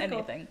it's a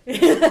circle. Anything.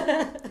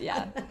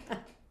 Yeah.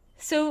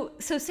 So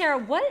Sarah,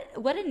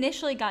 what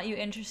initially got you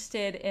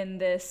interested in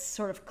this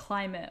sort of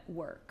climate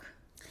work?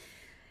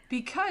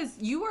 Because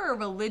you were a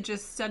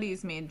religious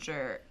studies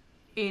major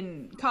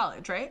in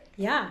college, right?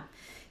 Yeah.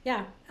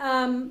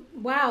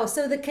 Wow.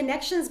 So the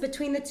connections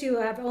between the two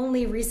have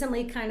only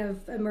recently kind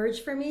of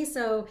emerged for me.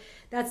 So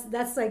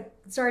that's like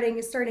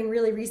starting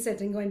really recent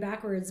and going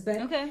backwards.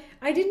 But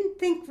I didn't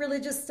think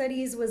religious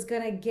studies was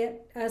going to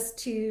get us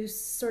to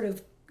sort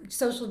of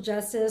social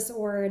justice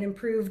or an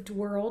improved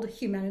world,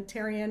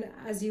 humanitarian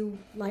as you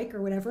like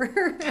or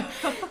whatever.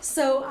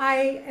 So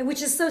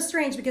which is so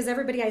strange because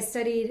everybody I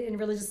studied in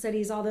religious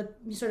studies, all the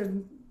sort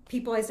of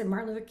people I said,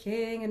 Martin Luther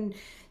King and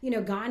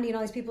Gandhi and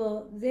all these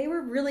people, they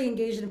were really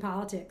engaged in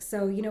politics.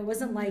 So it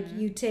wasn't like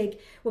you take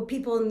what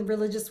people in the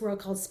religious world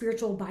called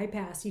spiritual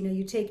bypass.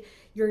 You take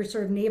your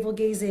sort of navel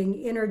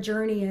gazing inner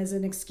journey as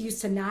an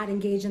excuse to not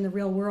engage in the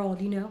real world.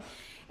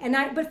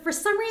 But for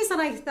some reason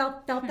I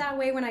felt that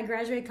way when I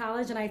graduated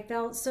college, and I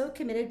felt so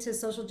committed to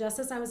social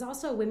justice. I was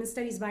also a women's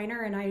studies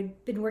minor, and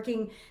I'd been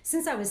working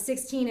since I was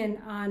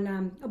 16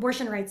 on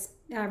abortion rights,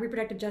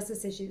 reproductive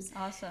justice issues.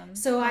 Awesome.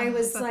 So I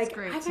was like,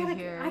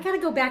 I gotta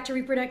go back to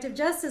reproductive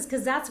justice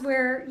because that's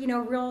where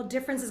real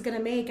difference is going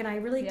to make. And I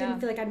really didn't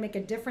feel like I'd make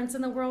a difference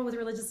in the world with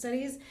religious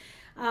studies.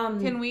 Rach,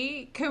 can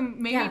we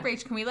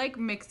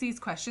mix these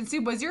questions?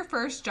 So was your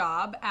first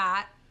job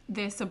at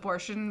this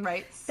abortion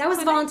rights? That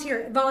was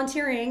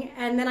volunteering,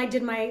 and then I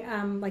did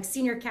my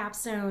senior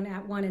capstone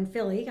at one in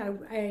Philly.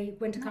 I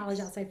went to college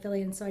outside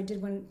Philly, and so I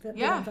did one in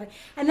Philly.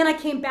 And then I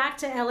came back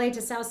to LA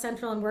to South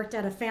Central and worked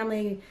at a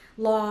family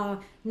law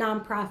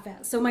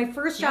nonprofit. So my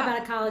first job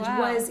out of college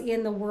was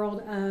in the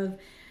world of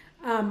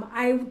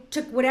I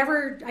took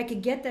whatever I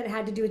could get that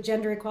had to do with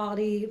gender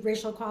equality,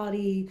 racial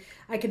equality.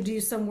 I could do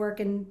some work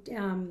in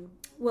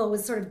it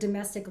was sort of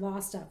domestic law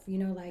stuff,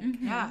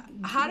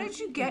 How did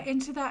you get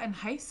into that in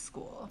high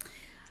school?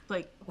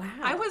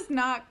 I was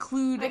not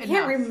clued enough. I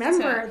can't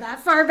remember that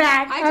far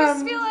back. I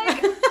just feel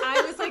like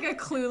I was like a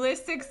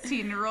clueless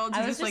 16-year-old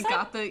who just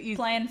got the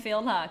playing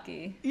field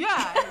hockey.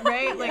 Yeah,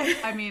 right.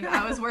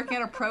 I was working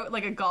at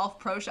a golf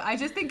pro shop. I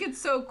just think it's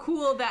so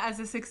cool that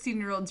as a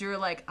 16-year-old you're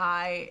like,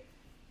 I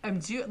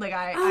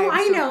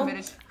I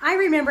know. I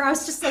remember. I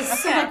was just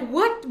like,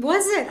 what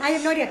was it? I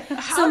have no idea.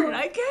 How did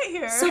I get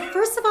here? So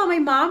first of all, my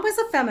mom was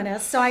a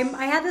feminist. So I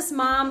had this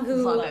mom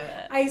who, Love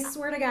it. I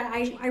swear to God,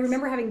 I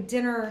remember having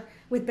dinner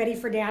with Betty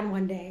Friedan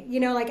one day.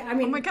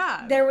 Oh my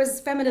God. There was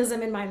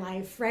feminism in my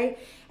life, right?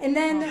 And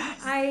then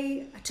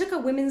I took a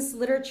women's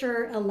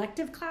literature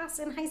elective class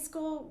in high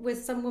school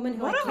with some woman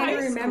who I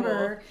can't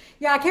remember.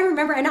 Yeah, I can't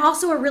remember. And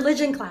also a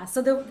religion class.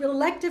 So the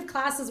elective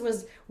classes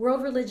was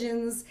world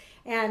religions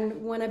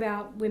and one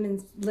about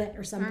women's lit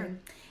or something.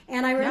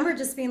 And I remember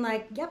just being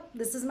like, yep,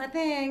 this is my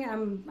thing.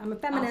 I'm a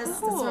feminist. This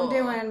is what I'm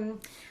doing.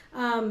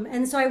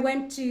 And so I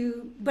went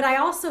to, but I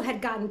also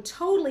had gotten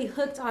totally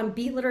hooked on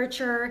beat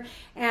literature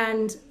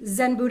and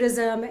Zen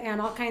Buddhism and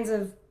all kinds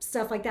of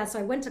stuff like that. So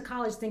I went to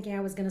college thinking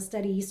I was going to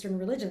study Eastern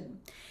religion.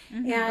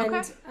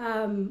 And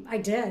I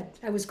did.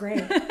 I was great.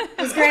 It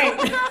was great.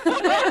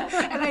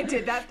 And I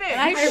did that thing.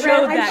 I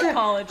showed that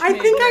college. I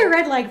think I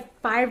read like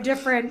 5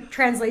 different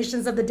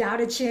translations of the Tao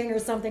Te Ching or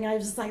something. I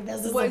was just like,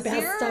 this is the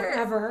best stuff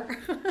ever.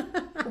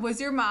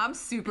 Was your mom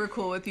super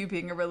cool with you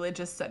being a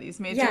religious studies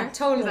major? Yeah,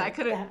 totally. I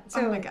could have. Yeah,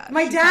 totally. Oh my god.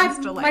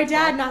 My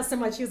dad, not so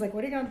much. He was like,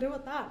 "What are you gonna do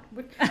with that?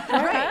 Why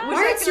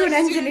aren't you an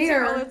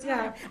engineer?"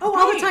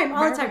 All the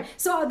time.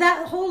 So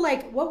that whole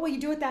like, "What will you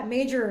do with that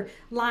major?"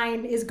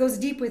 line goes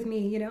deep with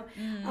me, you know.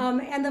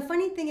 And the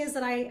funny thing is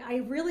that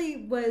I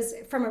really was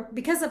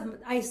because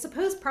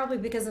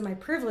of my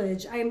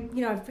privilege. I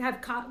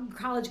have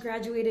college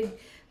graduated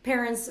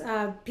parents,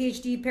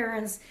 PhD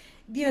parents.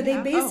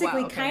 They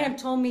basically kind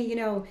of told me,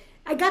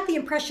 I got the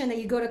impression that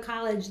you go to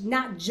college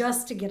not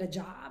just to get a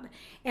job.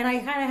 And I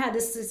kind of had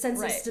this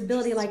sense of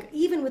stability, like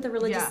even with a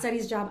religious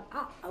studies job,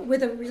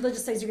 with a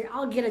religious studies degree,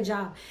 I'll get a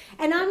job.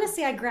 And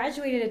honestly, I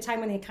graduated at a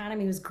time when the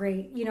economy was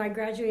great. I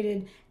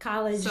graduated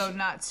college. So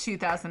not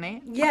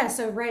 2008? Yeah,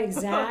 so right,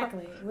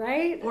 exactly,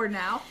 right? Or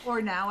now,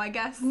 I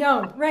guess.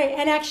 No, right.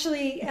 And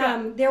actually,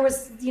 there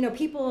was,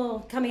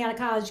 people coming out of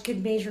college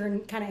could major in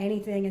kind of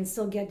anything and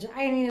still get,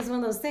 it's one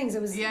of those things.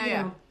 It was,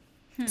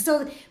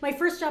 So my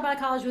first job out of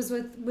college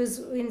was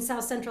in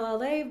South Central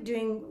LA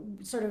doing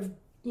sort of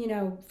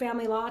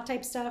family law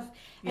type stuff.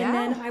 And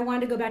then I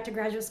wanted to go back to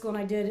graduate school, and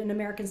I did an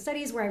American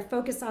Studies where I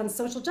focused on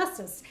social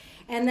justice.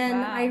 And then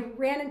I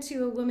ran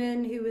into a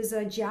woman who was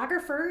a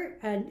geographer,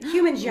 a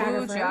human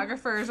geographer. Ooh,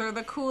 geographers are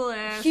the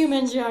coolest.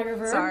 Human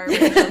geographer. Sorry,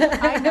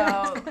 I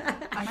know.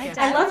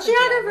 I love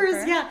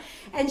geographers, yeah.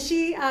 And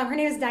she, her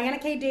name is Diana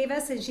K.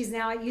 Davis, and she's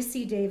now at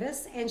UC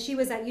Davis. And she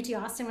was at UT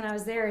Austin when I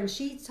was there, and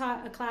she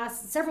taught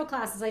several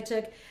classes I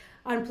took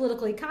on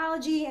political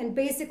ecology. And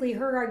basically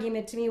her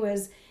argument to me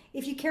was,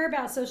 if you care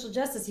about social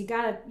justice, you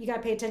gotta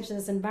pay attention to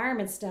this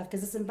environment stuff,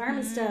 because this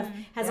environment stuff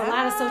has a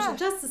lot of social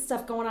justice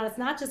stuff going on. It's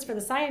not just for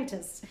the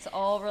scientists. It's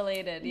all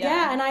related.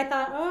 Yeah, and I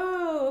thought,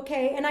 oh,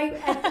 okay. And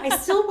I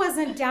still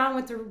wasn't down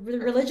with the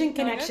religion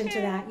connection to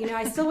that.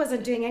 I still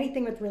wasn't doing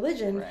anything with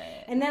religion.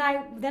 Right. And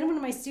then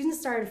when my students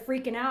started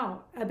freaking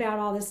out about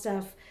all this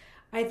stuff,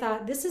 I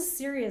thought, this is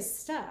serious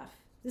stuff.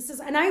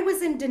 And I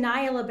was in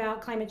denial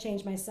about climate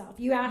change myself.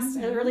 You asked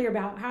earlier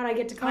about how did I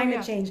get to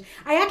climate change.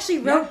 I actually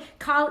wrote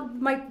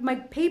my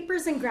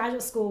papers in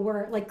graduate school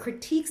were like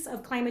critiques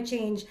of climate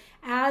change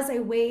as a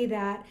way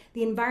that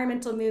the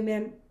environmental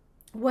movement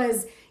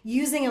was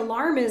using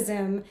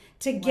alarmism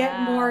to get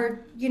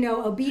more,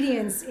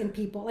 obedience in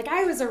people. Like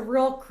I was a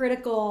real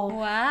critical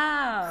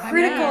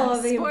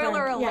of the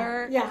spoiler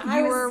alert. Yeah,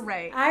 you were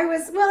right. I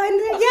was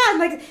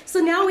so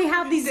now we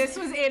have these. This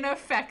was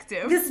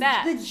ineffective.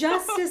 The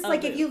justice,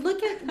 like if you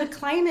look at the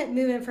climate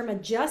movement from a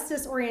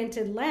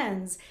justice-oriented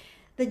lens,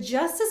 the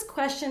justice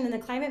question in the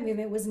climate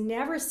movement was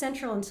never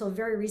central until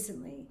very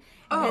recently.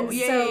 I was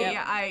like,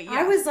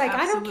 absolutely.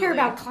 I don't care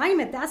about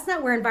climate. That's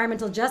not where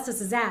environmental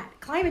justice is at.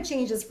 Climate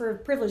change is for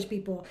privileged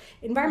people.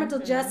 Environmental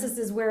justice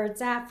is where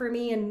it's at for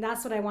me, and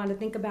that's what I wanted to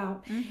think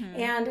about.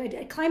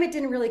 And climate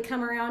didn't really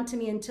come around to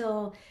me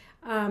until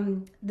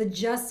the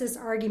justice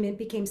argument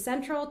became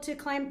central to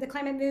the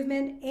climate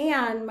movement,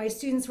 and my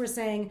students were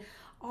saying,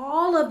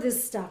 all of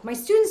this stuff, my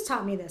students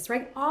taught me this,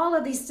 right? All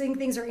of these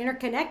things are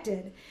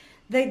interconnected.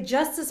 The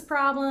justice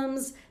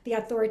problems, the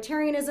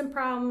authoritarianism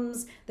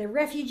problems, the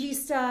refugee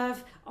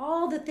stuff,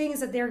 all the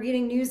things that they're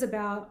getting news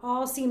about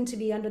all seem to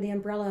be under the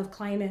umbrella of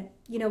climate,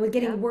 with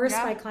getting worse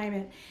by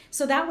climate.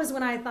 So that was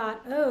when I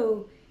thought,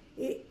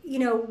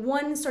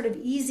 one sort of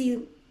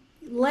easy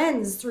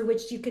lens through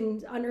which you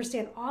can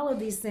understand all of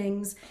these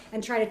things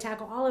and try to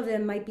tackle all of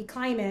them might be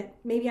climate.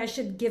 Maybe I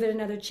should give it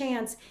another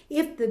chance.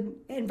 If the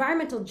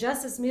environmental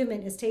justice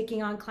movement is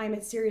taking on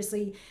climate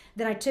seriously,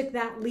 then I took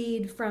that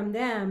lead from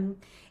them.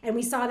 And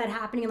we saw that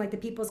happening in like the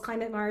People's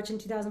Climate March in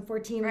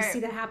 2014. We see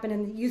that happen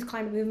in the youth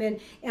climate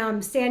movement,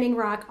 Standing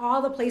Rock,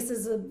 all the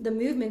places the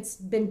movement's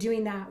been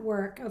doing that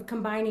work of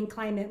combining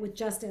climate with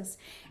justice.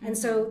 And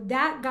so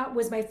that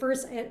was my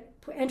first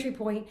entry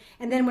point.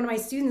 And then when my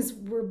students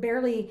were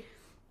barely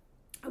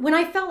when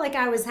I felt like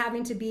I was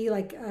having to be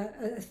like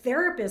a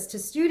therapist to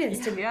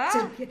students,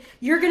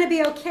 you're going to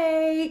be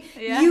okay.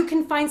 Yeah. You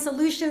can find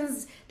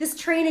solutions. This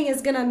training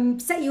is going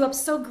to set you up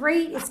so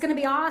great. It's going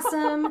to be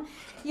awesome.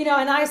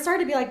 And I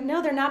started to be like,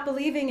 no, they're not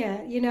believing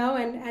it,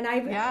 and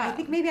I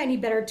think maybe I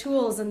need better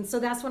tools. And so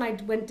that's when I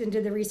went and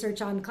did the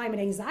research on climate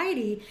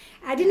anxiety.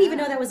 I didn't even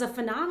know that was a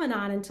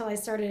phenomenon until I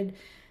started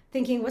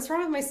thinking, what's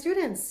wrong with my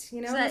students?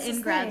 Is that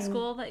in grad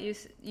school that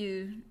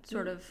you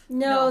sort of...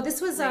 No,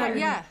 this was...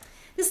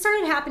 This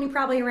started happening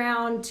probably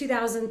around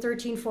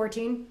 2013,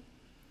 14.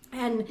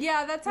 And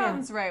yeah, that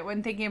sounds right.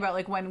 When thinking about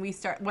like when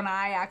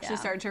I actually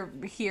started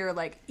to hear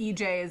like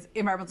EJ's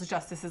environmental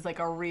justice is like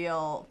a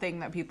real thing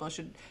that people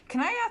should.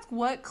 Can I ask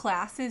what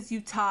classes you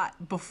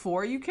taught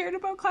before you cared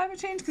about climate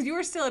change? Because you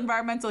were still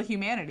environmental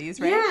humanities,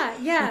 right?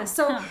 Yeah.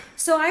 So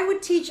I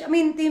would teach. I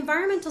mean, the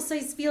environmental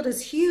studies field is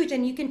huge,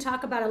 and you can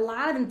talk about a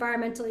lot of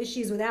environmental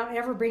issues without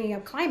ever bringing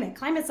up climate.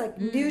 Climate's like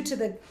new to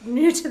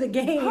the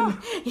game,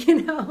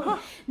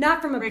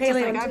 not from a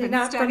paleo,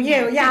 not from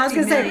you. Yeah, I was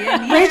gonna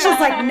say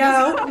Rachel's like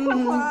no.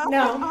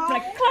 No,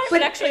 like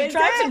climate actually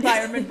drives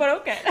environment, but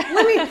okay.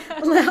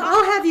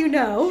 I'll have you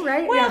know,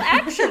 right? Well,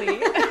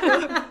 actually,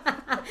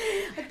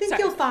 I think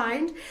you'll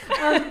find.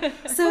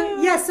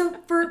 So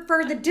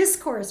for the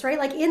discourse, right?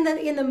 Like in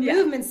the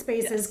movement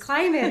spaces,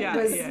 climate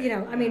was,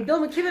 I mean,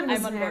 Bill McKibben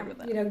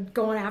was,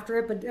 going after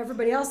it, but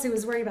everybody else who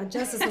was worried about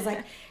justice was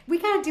like, we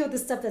got to deal with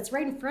this stuff that's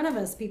right in front of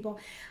us,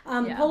 people.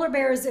 Polar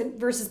bears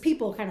versus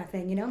people, kind of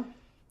thing,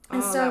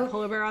 And so that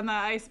polar bear on the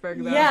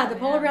iceberg, though. Yeah, the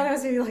polar bear on the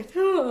iceberg, you're like,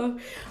 oh.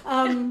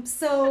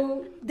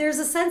 So there's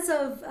a sense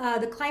of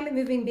the climate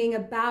moving being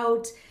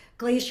about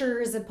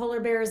glaciers and polar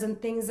bears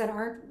and things that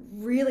aren't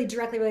really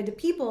directly related to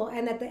people,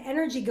 and that the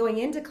energy going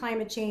into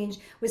climate change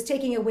was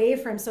taking away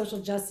from social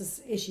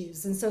justice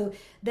issues. And so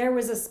there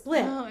was a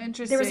split. Oh,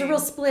 interesting. There was a real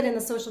split in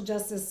the social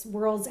justice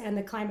worlds and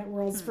the climate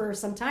worlds for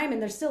some time,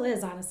 and there still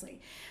is, honestly.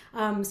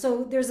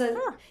 So there's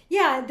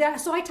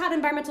so I taught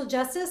environmental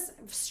justice,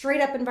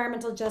 straight up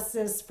environmental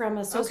justice from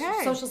a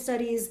social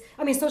sciences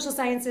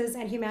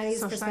and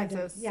humanities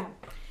perspective. Sciences. Yeah.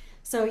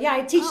 So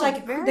I teach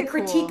the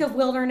critique of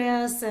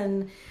wilderness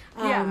and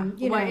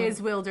what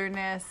is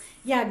wilderness?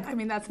 Yeah. I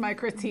mean, that's my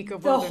critique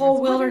of wilderness. The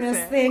whole wilderness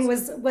thing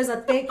was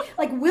a thing.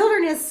 Like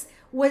wilderness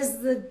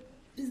was the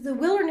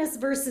wilderness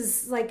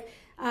versus like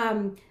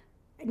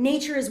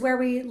nature is where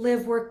we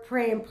live, work,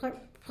 pray, and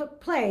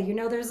play.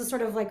 There's a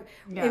sort of like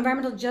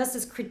environmental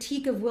justice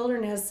critique of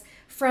wilderness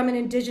from an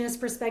indigenous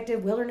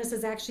perspective. Wilderness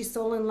is actually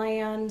stolen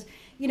land.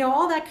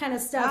 All that kind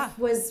of stuff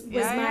was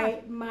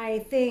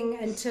my thing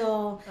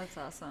until that's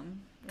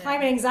awesome.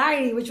 Climate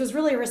anxiety, which was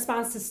really a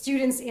response to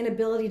students'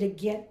 inability to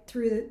get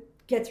through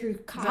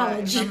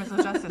college.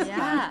 Environmental justice.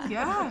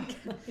 Yeah.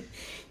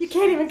 You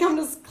can't even come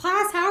to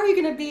class. How are you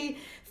going to be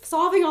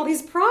solving all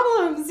these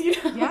problems?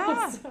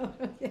 Yeah.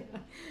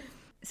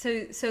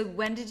 So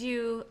when did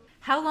you?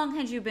 How long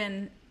had you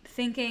been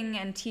thinking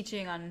and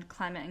teaching on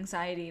climate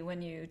anxiety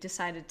when you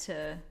decided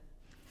to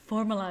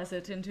formalize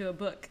it into a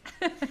book?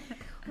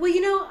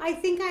 Well, I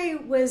think I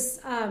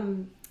was,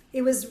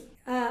 it was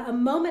a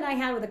moment I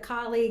had with a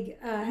colleague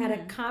at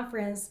a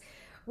conference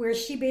where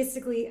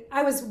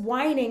I was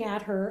whining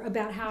at her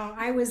about how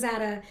I was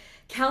at a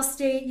Cal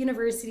State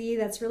University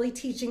that's really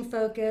teaching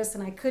focused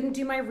and I couldn't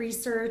do my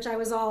research. I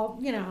was all,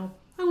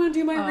 I want to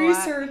do my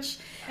research.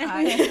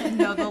 I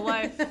know the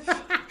life.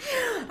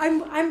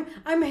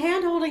 I'm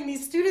hand-holding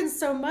these students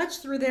so much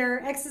through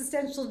their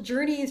existential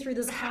journey through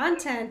this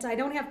content. I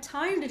don't have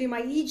time to do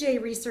my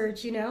EJ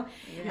research, And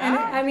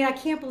I mean, I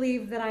can't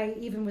believe that I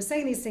even was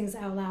saying these things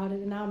out loud,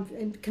 and now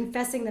I'm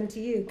confessing them to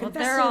you.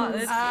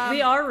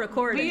 We are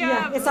recording.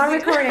 It's on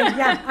recording.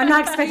 Yeah, I'm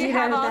not expecting you to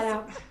edit that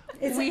out.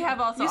 We have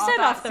also all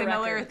thought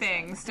similar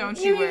things, don't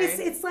you worry.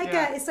 It's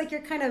like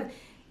you're kind of,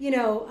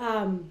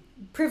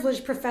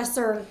 privileged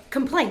professor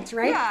complaint,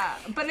 right? Yeah,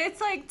 but it's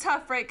like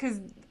tough, right? Because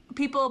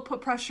people put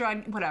pressure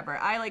on whatever.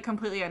 I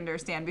completely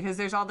understand because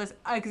there's all this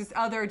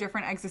other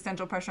different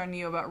existential pressure on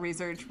you about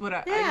research.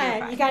 Whatever.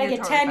 Yeah, you got to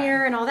get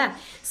tenure and all that.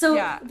 So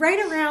right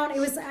around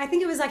I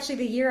think it was actually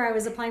the year I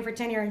was applying for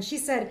tenure, and she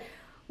said,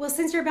 "Well,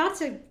 since you're about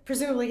to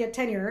presumably get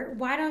tenure,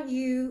 why don't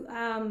you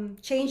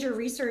change your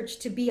research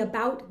to be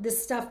about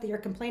this stuff that you're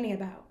complaining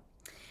about?"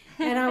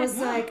 And I was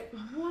like,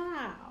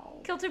 "Wow."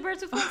 Kill two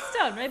birds with one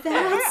stone, right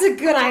there. That's a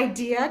good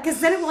idea, because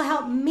then it will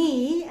help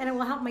me, and it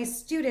will help my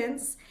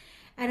students,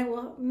 and it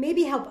will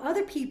maybe help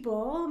other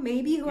people,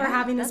 maybe who are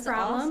having this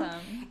problem.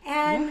 Awesome.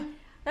 And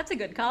that's a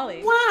good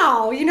colleague.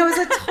 Wow, it was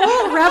a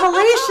total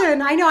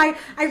revelation. I know.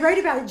 I write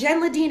about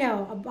Jen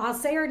Ladino. I'll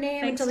say her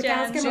name until the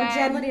cows come home.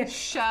 Jen Ladino.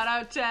 Shout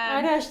out, Jen.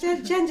 I know.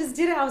 Jen just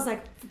did it. I was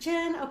like,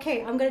 Jen,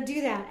 okay, I'm going to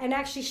do that. And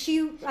actually,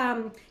 she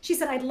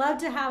said, I'd love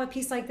to have a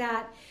piece like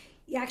that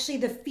actually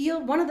the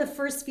field, one of the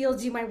first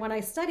fields you might want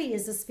to study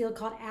is this field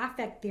called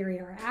affect theory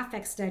or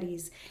affect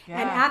studies.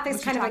 And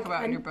affect's kind of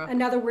like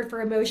another word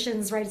for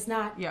emotions, right? It's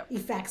not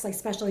effects, like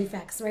special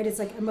effects, right? It's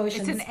like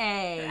emotions. It's an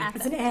A.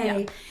 It's an A.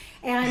 Yeah.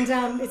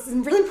 And it's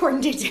in really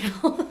important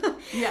detail.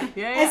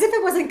 As if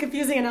it wasn't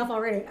confusing enough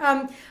already.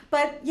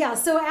 But yeah,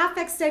 so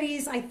affect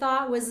studies, I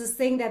thought, was this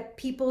thing that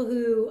people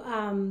who,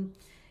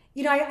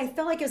 I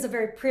felt like it was a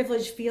very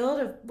privileged field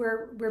of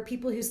where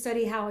people who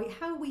study how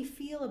we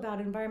feel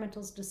about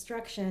environmental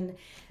destruction,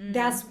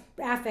 that's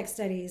affect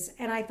studies.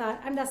 And I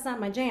thought, that's not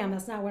my jam.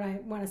 That's not what I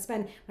want to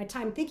spend my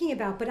time thinking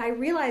about. But I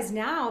realize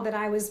now that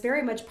I was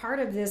very much part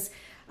of this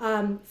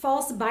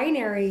false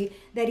binary,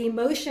 that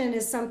emotion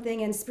is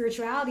something and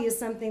spirituality is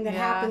something that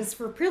happens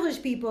for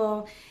privileged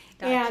people.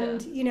 Gotcha.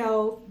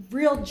 And,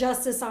 real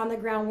justice on the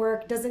ground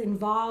work doesn't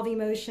involve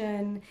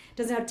emotion,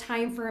 doesn't have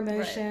time for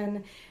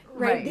emotion.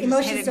 Right. The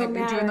emotions don't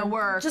matter. Doing the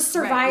work. Just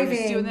surviving.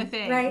 Just doing the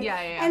thing. Right.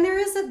 Yeah. And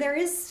there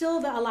is still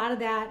a lot of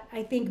that,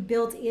 I think,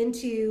 built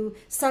into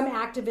some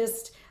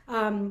activist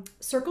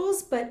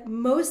circles, but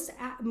most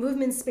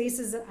movement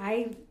spaces that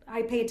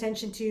I pay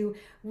attention to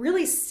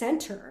really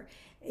center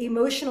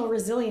emotional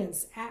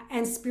resilience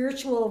and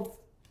spiritual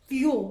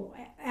fuel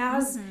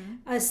as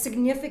a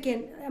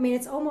significant,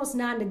 it's almost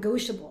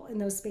non-negotiable in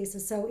those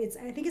spaces. So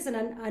I think it's an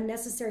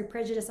unnecessary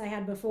prejudice I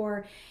had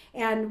before.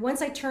 And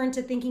once I turned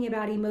to thinking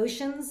about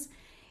emotions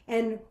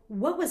and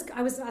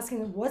I was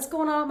asking, what's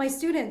going on with my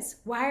students?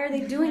 Why are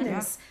they doing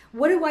this?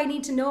 What do I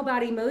need to know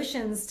about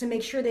emotions to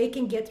make sure they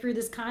can get through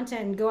this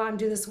content and go out and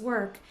do this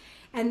work?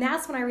 And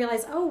that's when I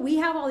realized, we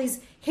have all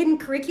these hidden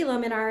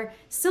curriculum in our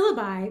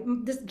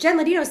syllabi. Jen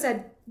Ladino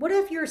said, what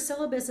if your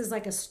syllabus is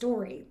like a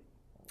story?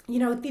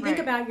 If you think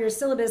about your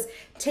syllabus,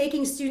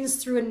 taking students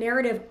through a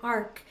narrative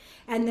arc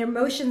and their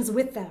emotions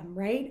with them,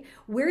 right?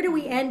 Where do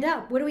we end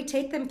up? What do we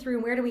take them through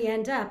and where do we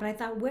end up? And I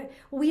thought,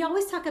 we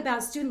always talk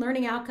about student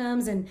learning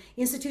outcomes and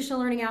institutional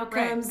learning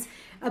outcomes,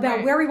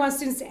 about where we want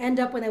students to end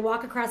up when they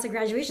walk across the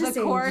graduation stage.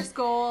 The course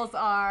goals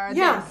are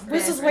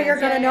this is what you're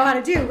going to know how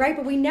to do, right?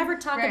 But we never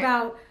talk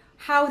about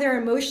how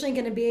they're emotionally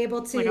going to be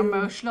able to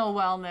emotional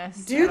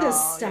wellness do this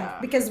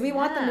stuff because we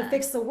want them to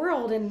fix the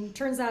world, and it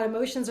turns out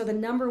emotions are the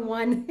number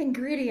one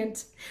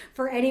ingredient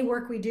for any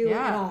work we do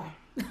at all.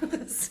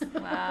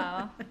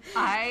 Wow.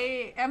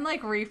 I am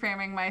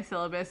reframing my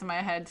syllabus in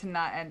my head to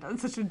not end on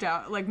such a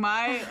doubt.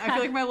 I feel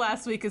like my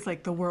last week is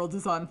the world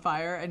is on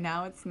fire, and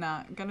now it's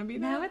not gonna be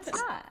that. No, it's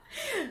not.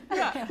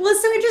 Well,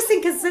 it's so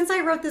interesting because since I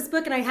wrote this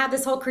book and I had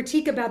this whole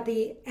critique about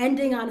the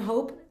ending on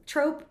hope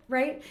trope,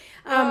 right?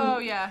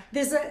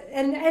 There's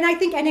and I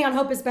think ending on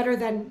hope is better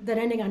than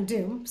ending on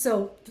doom.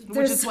 So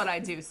which is what I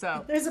do.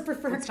 So there's a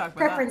preference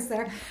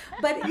there.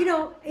 But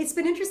it's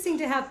been interesting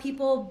to have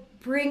people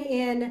bring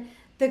in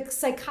the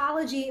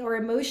psychology or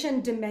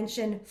emotion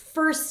dimension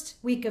first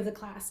week of the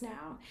class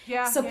now.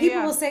 So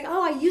people will say,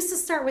 I used to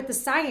start with the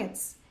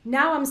science.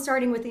 Now I'm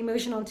starting with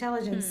emotional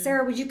intelligence.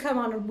 Sarah, would you come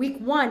on week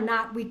 1,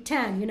 not week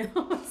 10?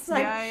 It's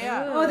like,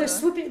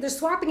 they're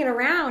swapping it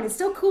around. It's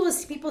still cool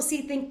as people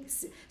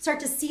start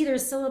to see their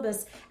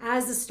syllabus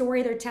as the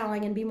story they're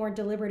telling and be more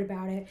deliberate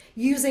about it,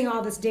 using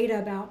all this data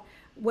about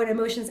what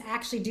emotions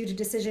actually do to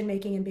decision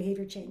making and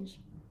behavior change.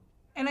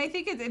 And I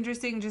think it's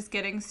interesting just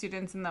getting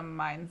students in the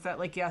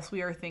mindset, yes,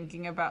 we are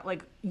thinking about, I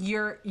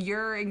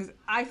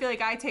feel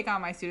like I take on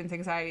my students'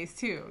 anxieties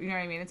too. You know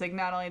what I mean? It's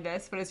not only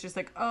this, but it's just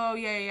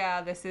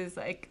this is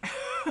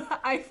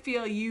I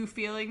feel you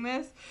feeling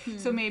this.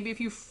 So maybe if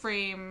you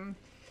frame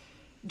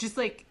just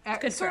sort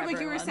of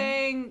like you were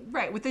saying,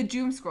 right, with the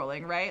doom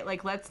scrolling, right?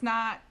 Let's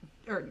not,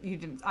 or you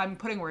didn't, I'm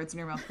putting words in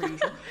your mouth per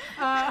usual.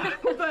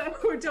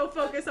 But don't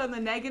focus on the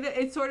negative.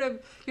 It's sort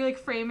of, you're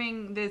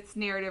framing this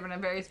narrative in a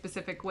very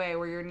specific way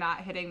where you're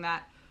not hitting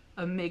that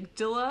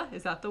amygdala.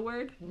 Is that the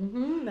word?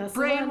 Mm-hmm, that's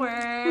brain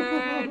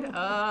word.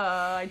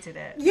 Oh, I did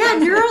it. Yeah,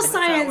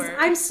 neuroscience.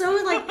 I'm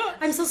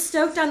so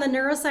stoked on the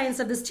neuroscience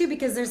of this too,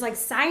 because there's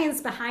science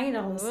behind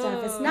all this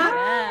stuff. It's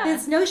not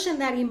this notion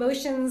that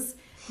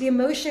the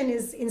emotion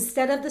is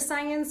instead of the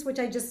science, which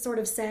I just sort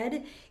of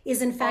said,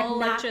 is in fact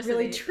not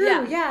really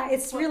true. Yeah,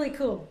 it's really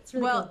cool. It's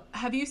really cool.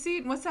 Have you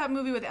seen, what's that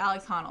movie with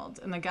Alex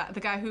Honnold and the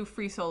guy who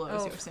free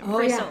solos?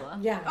 Free Solo.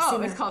 Yeah.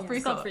 It's called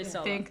Free Solo.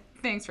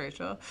 Thanks,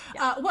 Rachel.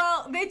 Yeah.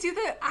 They do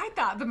I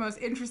thought the most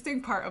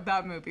interesting part of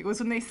that movie was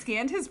when they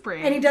scanned his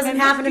brain. And he doesn't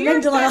have an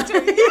amygdala.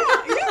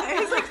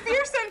 His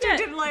fear center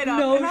didn't light up.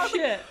 No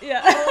shit.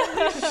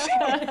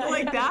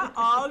 Holy shit. That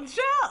all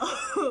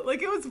gel.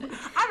 It was,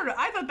 I don't know.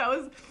 I thought that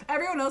was,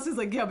 everyone else is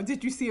but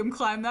did you see him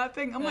climb that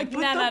thing? I'm but the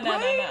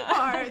brain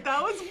part,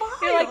 that was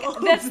wild.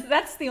 You're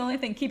that's the only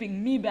thing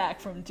keeping me back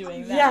from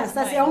doing that. Yes,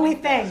 that's the only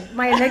thing.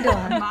 My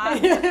amygdala.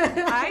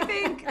 I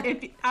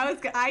think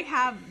I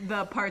have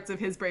the parts of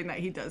his brain that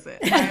he does it.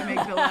 My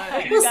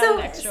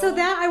amygdala. So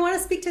that I want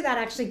to speak to that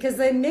actually, because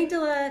the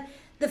amygdala,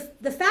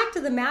 the fact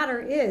of the matter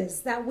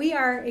is that we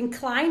are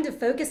inclined to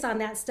focus on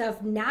that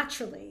stuff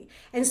naturally,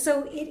 and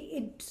so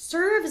it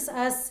serves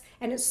us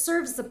and it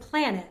serves the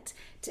planet,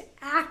 to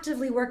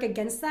actively work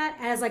against that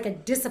as like a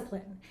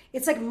discipline.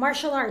 It's like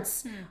martial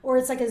arts or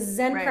it's like a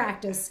Zen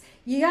practice.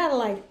 You gotta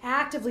like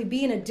actively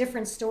be in a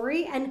different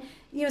story. And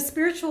you know,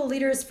 spiritual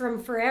leaders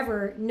from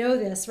forever know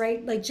this,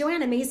 right? Like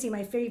Joanna Macy,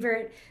 my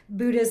favorite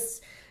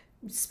Buddhist,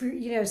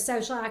 you know,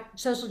 social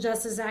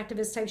justice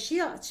activist type, she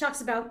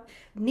talks about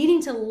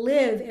needing to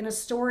live in a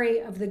story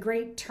of the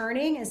great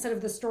turning instead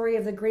of the story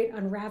of the great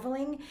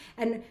unraveling.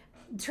 And it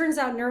turns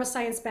out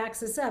neuroscience backs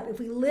this up. If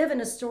we live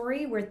in a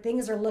story where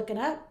things are looking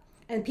up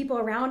and people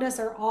around us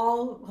are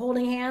all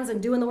holding hands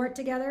and doing the work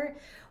together,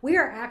 we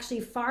are actually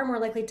far more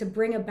likely to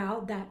bring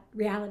about that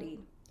reality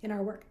in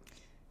our work.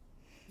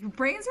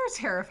 Brains are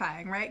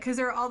terrifying, right? Because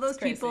there are all those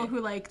people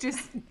who like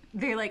just,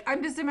 they like,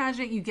 I'm just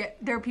imagining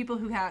there are people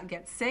who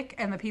get sick,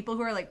 and the people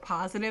who are like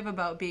positive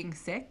about being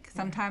sick,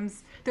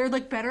 sometimes they're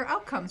like better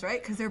outcomes,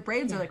 right? Because their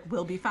brains are like,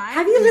 we'll be fine.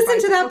 Have you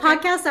listened to that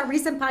podcast, that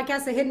recent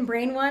podcast, the Hidden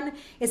Brain one?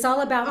 It's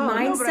all about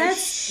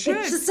mindsets. No,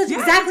 it's just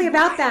exactly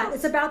about that.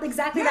 It's about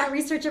exactly that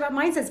research about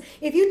mindsets.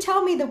 If you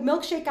tell me the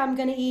milkshake I'm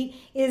going to eat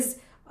is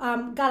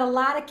got a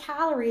lot of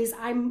calories,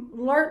 I'm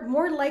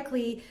more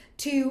likely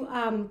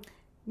to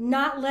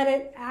not let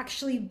it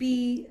actually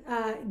be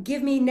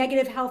give me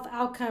negative health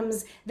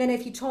outcomes than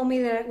if you told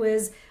me that it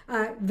was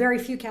very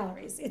few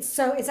calories. It's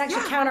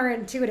actually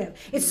counterintuitive.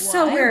 It's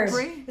so weird.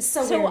 It's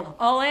so weird.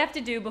 All I have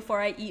to do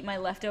before I eat my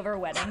leftover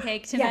wedding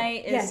cake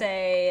tonight is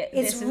say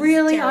it's this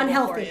really is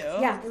unhealthy. For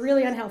you. Yeah,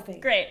 really unhealthy.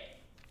 Great.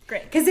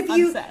 Because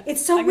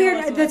it's so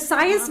weird. The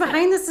science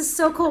behind this is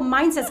so cool.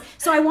 Mindsets.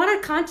 So I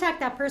want to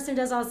contact that person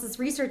who does all this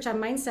research on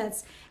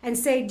mindsets and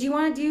say, do you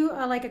want to do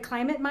like a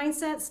climate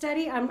mindset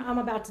study? I'm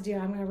about to do it.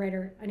 I'm going to write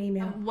her an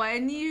email.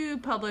 When you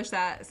publish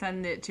that,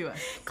 send it to us.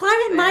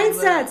 Climate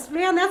mindsets,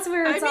 man, that's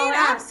where it's all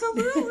at.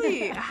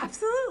 Absolutely,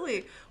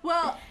 absolutely.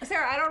 Well,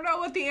 Sarah, I don't know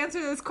what the answer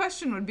to this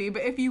question would be,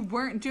 but if you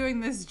weren't doing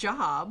this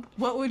job,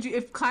 what would you?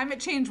 If climate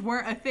change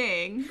weren't a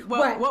thing,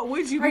 what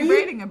would you be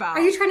writing about?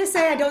 Are you trying to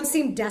say I don't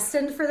seem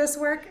destined for this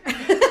work?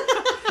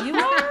 You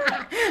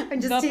are.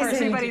 I'm just teasing.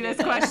 Everybody, this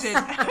question.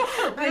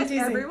 I'm teasing.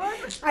 Everyone.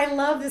 I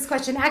love this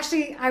question.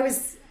 Actually,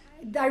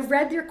 I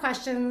read your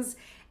questions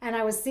and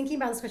I was thinking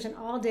about this question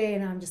all day,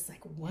 and I'm just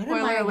like, what am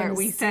I going to say?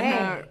 We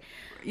send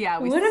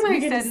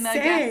the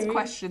guest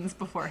questions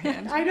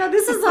beforehand. I know,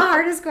 this is the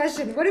hardest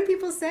question. What do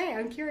people say?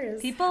 I'm curious.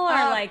 People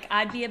are like,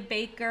 I'd be a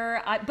baker,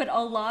 but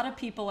a lot of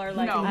people are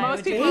like, no,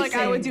 most people are like,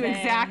 I would do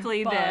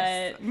exactly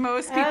this.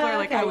 Most people are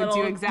like, I would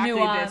do exactly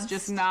this,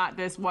 just not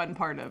this one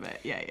part of it.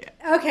 Yeah.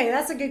 Okay,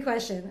 that's a good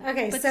question.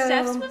 Okay, but so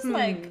Steph's was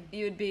like,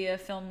 you would be a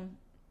film.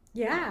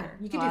 Yeah,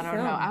 you could do film. I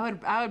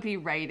don't know. I would be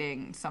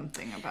writing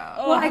something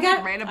about.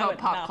 Write about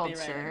pop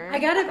culture. I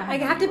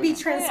have to be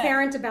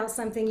transparent about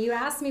something. You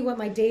asked me what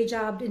my day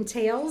job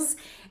entails,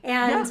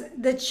 and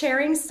the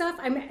chairing stuff.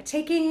 I'm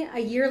taking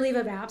a year leave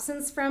of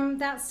absence from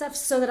that stuff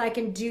so that I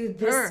can do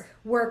this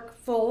work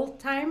full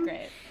time.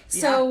 Great.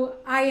 So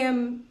I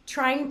am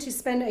trying to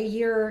spend a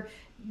year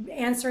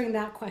answering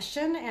that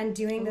question and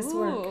doing this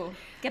work.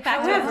 Get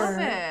back to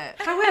it.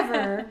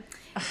 However.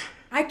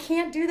 I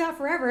can't do that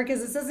forever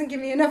because it doesn't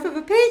give me enough of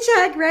a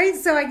paycheck, right?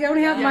 So I don't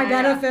have my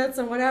benefits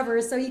and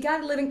whatever. So you got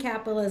to live in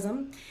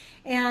capitalism,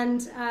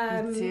 and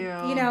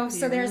you know.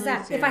 So there's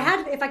that. If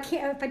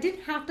I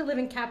didn't have to live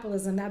in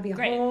capitalism, that'd be a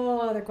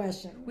whole other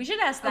question. We should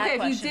ask that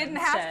question. If you didn't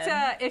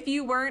have to, if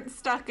you weren't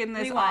stuck in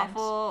this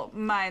awful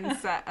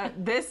mindset,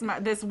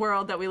 this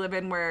world that we live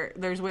in, where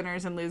there's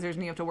winners and losers,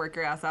 and you have to work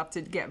your ass off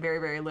to get very,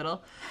 very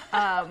little.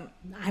 I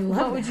love.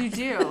 What would you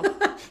do?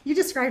 You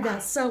described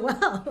that so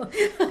well.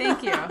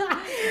 Thank you.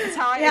 That's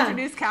how I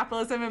introduce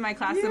capitalism in my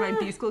class, and my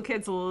B school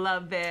kids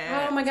love it.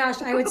 Oh my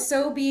gosh, I would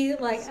so be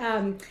like,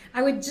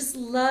 I would just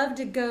love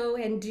to go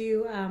and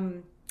do,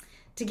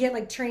 to get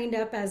like trained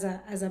up as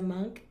a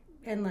monk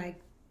and like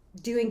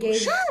do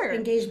engage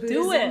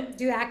Buddhism,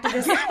 do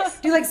activism,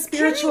 do like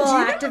spiritual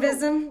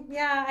activism.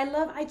 Yeah,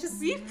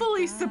 we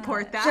fully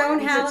support that. Joan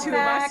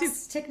Halifax,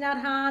 Thich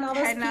Nhat Hanh, all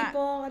those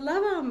people. I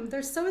love them.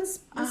 They're so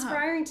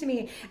inspiring to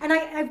me. And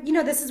I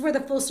this is where the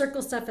full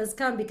circle stuff has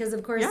come, because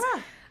of course,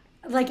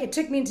 like it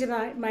took me into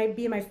my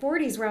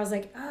 40s where I was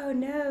like, oh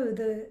no,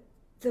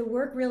 the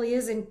work really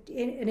is an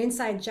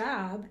inside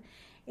job.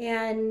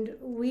 And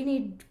we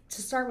need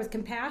to start with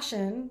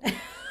compassion.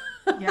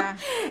 Yeah.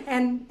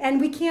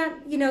 and we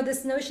can't,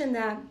 this notion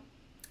that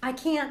I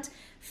can't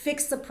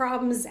fix the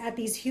problems at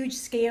these huge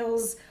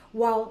scales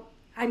while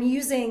I'm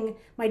using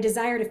my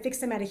desire to fix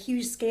them at a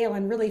huge scale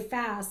and really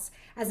fast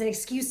as an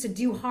excuse to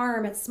do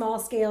harm at small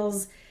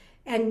scales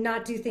and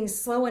not do things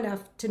slow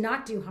enough to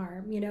not do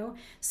harm,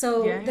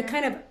 So the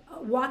kind of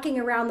walking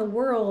around the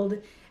world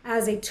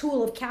as a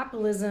tool of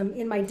capitalism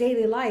in my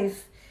daily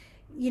life,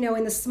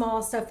 in the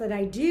small stuff that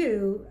I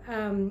do,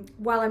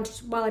 while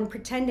I'm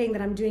pretending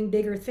that I'm doing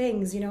bigger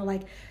things,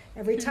 like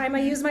every time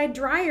I use my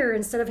dryer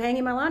instead of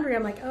hanging my laundry,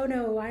 I'm like, oh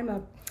no, I'm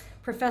a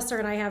professor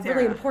and I have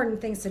really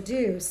important things to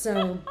do,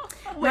 so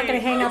I'm not going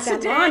to hang up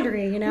that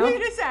laundry, Wait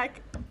a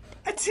sec.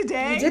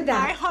 Today, you did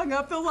that. I hung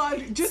up the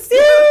laundry just for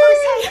the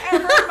first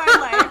time ever in my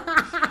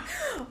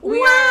life.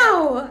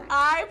 Wow!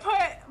 I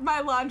put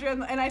my laundry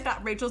on, and I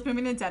thought Rachel's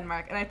moving to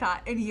Denmark, and I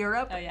thought in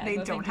Europe they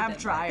don't have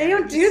dryers. They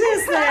don't do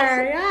this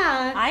there.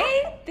 Yeah.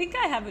 I think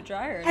I have a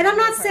dryer. And I'm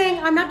not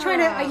saying, I'm not trying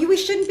to, we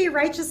shouldn't be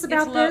righteous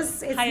about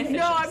this. High efficiency.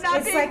 No, I'm not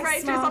It's being like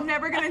righteous. small. I'm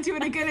never going to do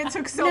it again. It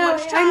took so No,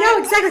 much time. I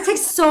know, exactly. It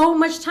takes so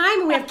much time,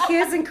 and we have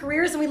kids and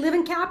careers, and we live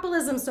in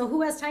capitalism, so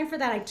who has time for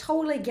that? I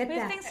totally get We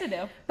that. have things to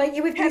do. But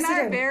yeah, we have things Can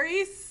to our do.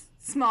 very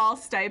small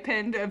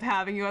stipend of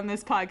having you on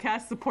this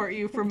podcast support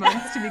you for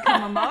months to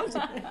become a mom?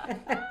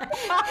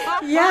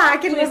 Yeah, I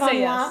can Please live on say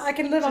yes. I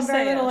can live on Just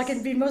very say little. yes. I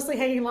can be mostly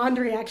hanging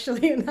laundry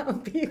actually, and that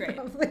would be Great.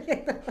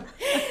 probably.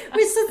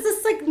 It's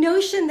this like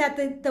notion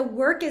that the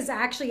work is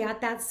actually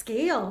at that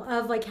scale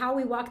of like how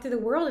we walk through the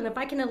world, and if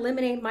I can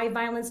eliminate my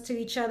violence to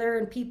each other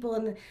and people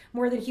in the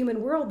more than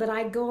human world that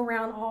I go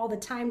around all the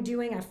time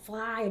doing, I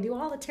fly, I do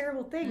all the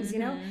terrible things, you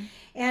know,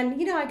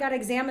 and I got to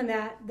examine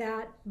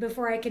that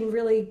before I can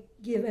really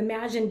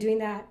imagine doing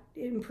that,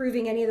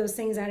 improving any of those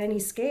things at any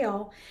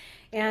scale.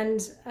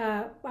 And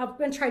I'm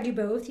gonna try to do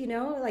both,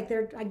 like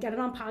I get it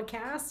on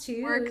podcasts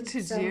too. Work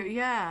to do,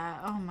 yeah.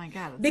 Oh my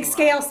God. Big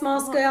scale, small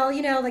scale,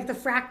 like the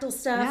fractal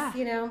stuff,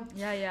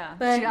 Yeah.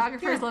 But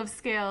Geographers love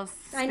scales,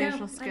 I know,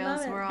 spatial I scales.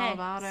 love it. We're all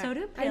about it. So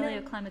do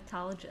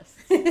paleoclimatologists.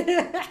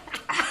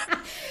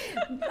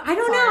 I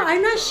don't know.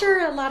 I'm not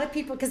sure a lot of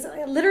people, because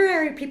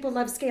literary people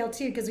love scale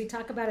too, because we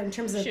talk about it in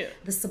terms of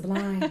the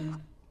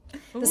sublime.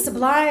 The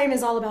sublime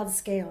is all about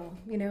scale.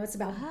 It's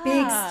about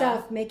big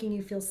stuff making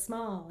you feel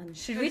small. And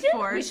Should we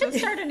should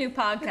start a new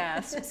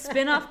podcast,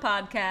 spin-off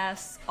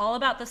podcast, all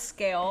about the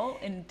scale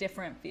in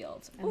different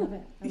fields. I love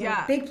it.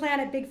 Yeah. Big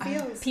planet, big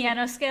fields.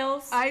 Piano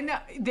scales. I know.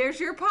 There's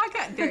your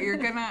podcast. There, you're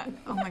gonna.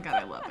 Oh my God,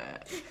 I love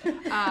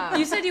it.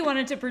 You said you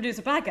wanted to produce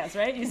a podcast,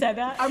 right? You said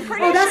that? I'm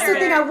pretty Oh, that's sure the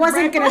thing I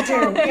wasn't going to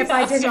do before if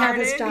I we didn't have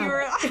this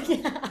started,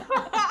 you job. were-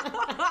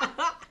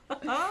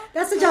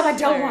 That's the job I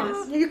don't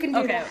want. You can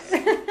do that.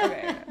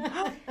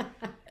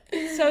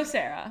 Okay. So,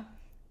 Sarah,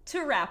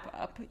 to wrap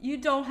up, you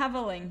don't have a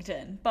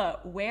LinkedIn,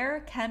 but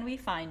where can we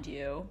find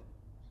you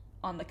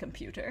on the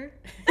computer?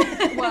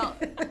 Well,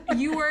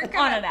 you work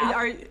On an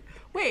app.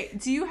 Wait,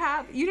 do you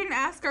have? You didn't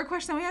ask our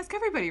question that we ask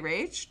everybody,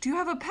 Rach. Do you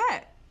have a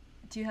pet?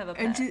 Do you have a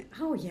And pet?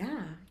 Oh,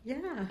 yeah.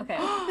 Okay,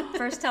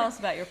 first tell us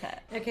about your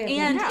pet. Okay,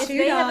 And yeah. if 2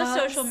 they have a dogs.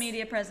 social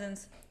media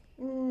presence,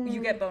 you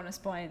get bonus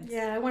points.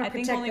 Yeah, I wanna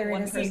think protect only their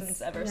one innocence.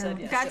 person's ever No. said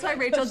yes. That's to why that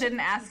Rachel question. didn't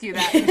ask you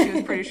that, because she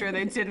was pretty sure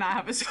they did not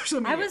have a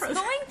social media I was presence.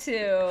 going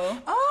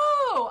to.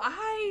 Oh,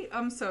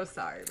 I'm so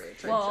sorry,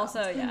 Rachel. Well,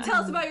 also, yeah.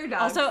 Tell us about your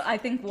dog. Also, I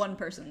think one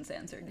person's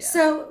answered yes.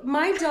 So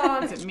my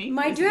dog, Is it me?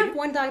 I Is do it have you?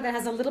 one dog that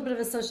has a little bit of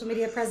a social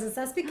media presence.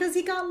 That's because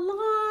he got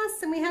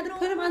lost, and we had to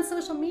put him on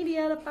social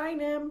media to find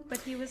him. But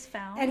he was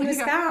found. And he was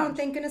got found, found?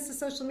 thank goodness, to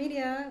social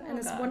media, and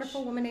this gosh.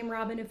 wonderful woman named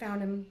Robin who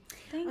found him.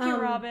 Thank you,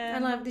 Robin. I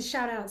love the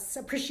shout outs,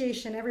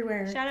 appreciation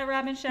everywhere. Shout out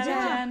Robin, shout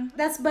out Jen.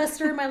 That's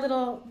Buster, my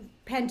little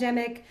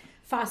pandemic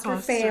foster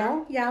Buster.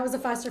 fail. Yeah, it was a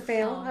foster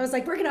fail. I was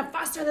like, we're gonna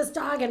foster this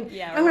dog, and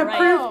Yeah, I'm gonna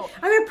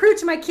right. prove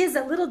to my kids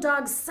that little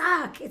dogs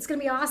suck. It's gonna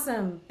be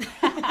awesome.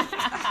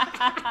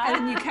 And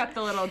then you kept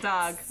the little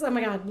dog. Oh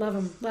my God, love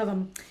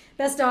him.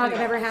 Best dog I've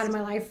ever had in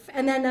my life.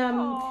 And then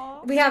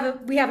we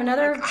have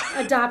another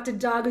adopted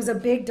dog who's a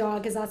big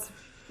dog, because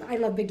I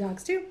love big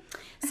dogs too.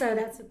 So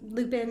that's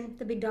Lupin,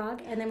 the big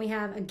dog, and then we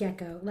have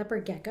a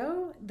leopard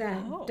gecko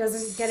that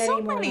doesn't get So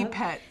any more many love.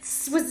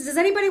 pets. Does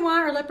anybody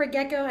want our leopard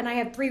gecko? And I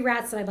have 3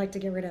 rats that I'd like to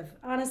get rid of.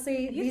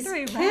 Honestly, these 3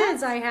 kids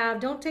rats? I have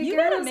don't take You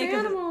care gotta of those make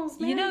animals.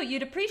 You know, man.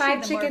 you'd appreciate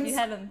 5 them more if you chickens.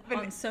 had them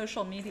on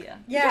social media.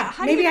 Yeah,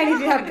 how do maybe you I need not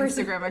to have have a an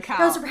person. Instagram account?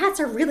 Those rats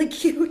are really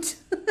cute.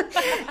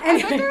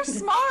 I bet they're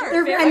smart.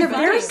 They're Very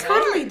very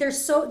funny, cuddly. They're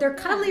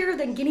cuddlier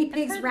than guinea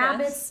pigs, heard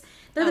rabbits.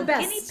 They're the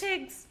best. Guinea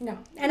pigs. No,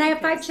 and I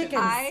have 5 chickens.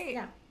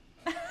 Yeah,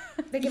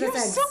 they give You us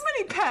have eggs. so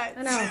many pets.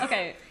 I know.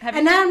 Okay.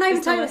 And now I'm not even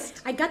is the talking.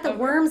 list I got the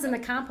worms in the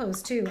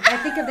compost too. I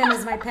think of them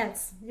as my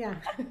pets. Yeah,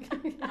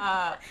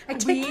 I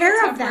take we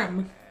care of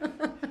them.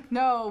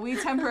 No, we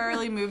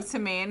temporarily moved to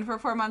Maine for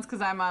 4 months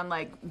because I'm on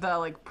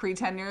the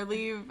pre-tenure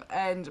leave,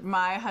 and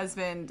my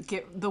husband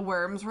the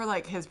worms were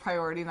his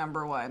priority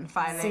number 1,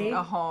 finding See?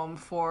 a home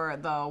for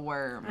the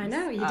worms. I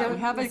know, you don't We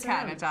have a mess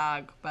cat and around. a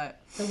dog, but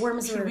The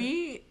worms should are.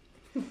 we?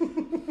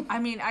 I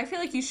mean, I feel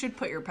like you should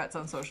put your pets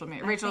on social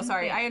media. Rachel, think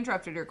sorry, they- I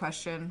interrupted your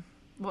question.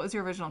 What was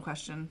your original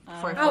question?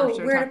 Before I Oh, forced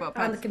you to we're talk about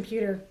on the pets.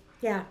 computer.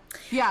 Yeah.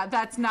 Yeah,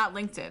 that's not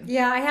LinkedIn.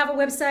 Yeah, I have a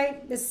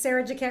website. It's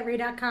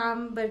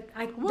sarahjaquetteray.com, but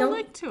I We'll don't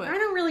link to it. I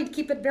don't really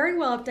keep it very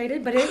well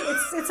updated, but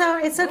it's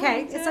okay.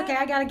 It's okay.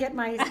 I got to get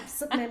my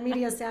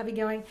media savvy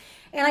going.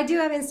 And I do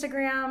have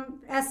Instagram,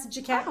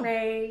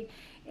 @jaquetteray,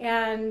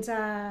 and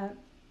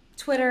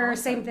Twitter,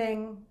 same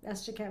thing,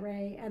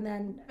 @jaquetteray, and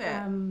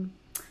then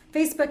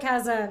Facebook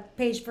has a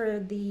page for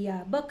the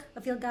book,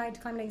 A Field Guide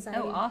to Climate Anxiety.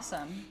 Oh,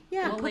 awesome.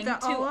 Yeah. We'll Put link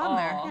that to all on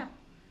there. all. Yeah.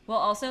 We'll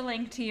also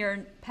link to your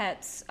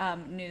pet's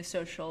new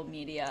social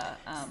media.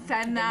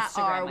 Send that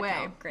Instagram our account.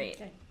 way. Great.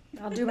 Okay.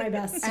 I'll do my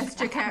best.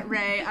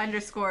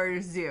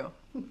 @JaquetteRay_zoo.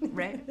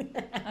 Right?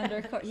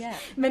 Yeah.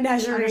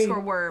 Menagerie.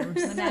 _worms.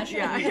 Menagerie.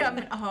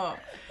 Yeah. Oh.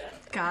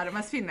 God, it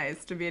must be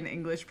nice to be an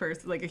English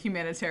person, like a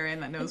humanitarian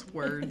that knows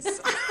words.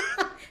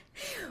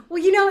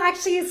 Well,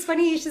 actually, it's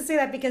funny you should say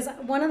that, because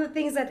one of the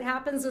things that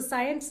happens with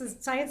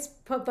science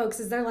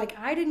folks is they're like,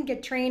 I didn't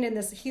get trained in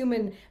this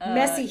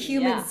messy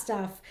human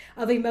stuff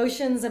of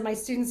emotions and my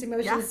students'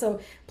 emotions. Yeah.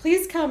 So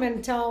please come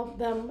and tell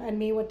them and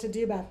me what to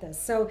do about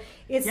this. So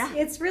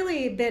it's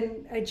really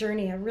been a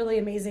journey, really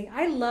amazing.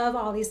 I love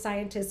all these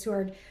scientists who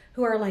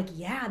are like,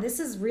 yeah, this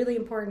is really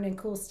important and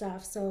cool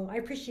stuff. So I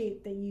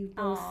appreciate that you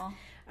both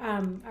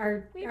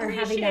are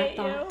having that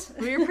thought.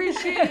 We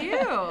appreciate you.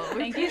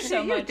 Thank you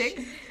so much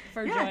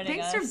for joining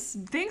us.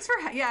 Thanks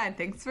for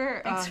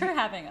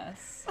having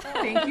us.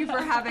 Thank you for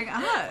having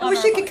us. I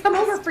wish you could come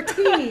over for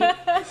tea.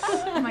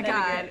 Oh my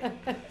God,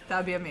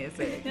 that'd be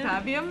amazing.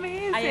 That'd be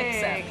amazing. I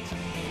accept.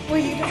 Well,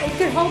 you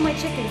could hold my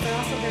chickens. They're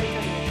also very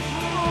tender.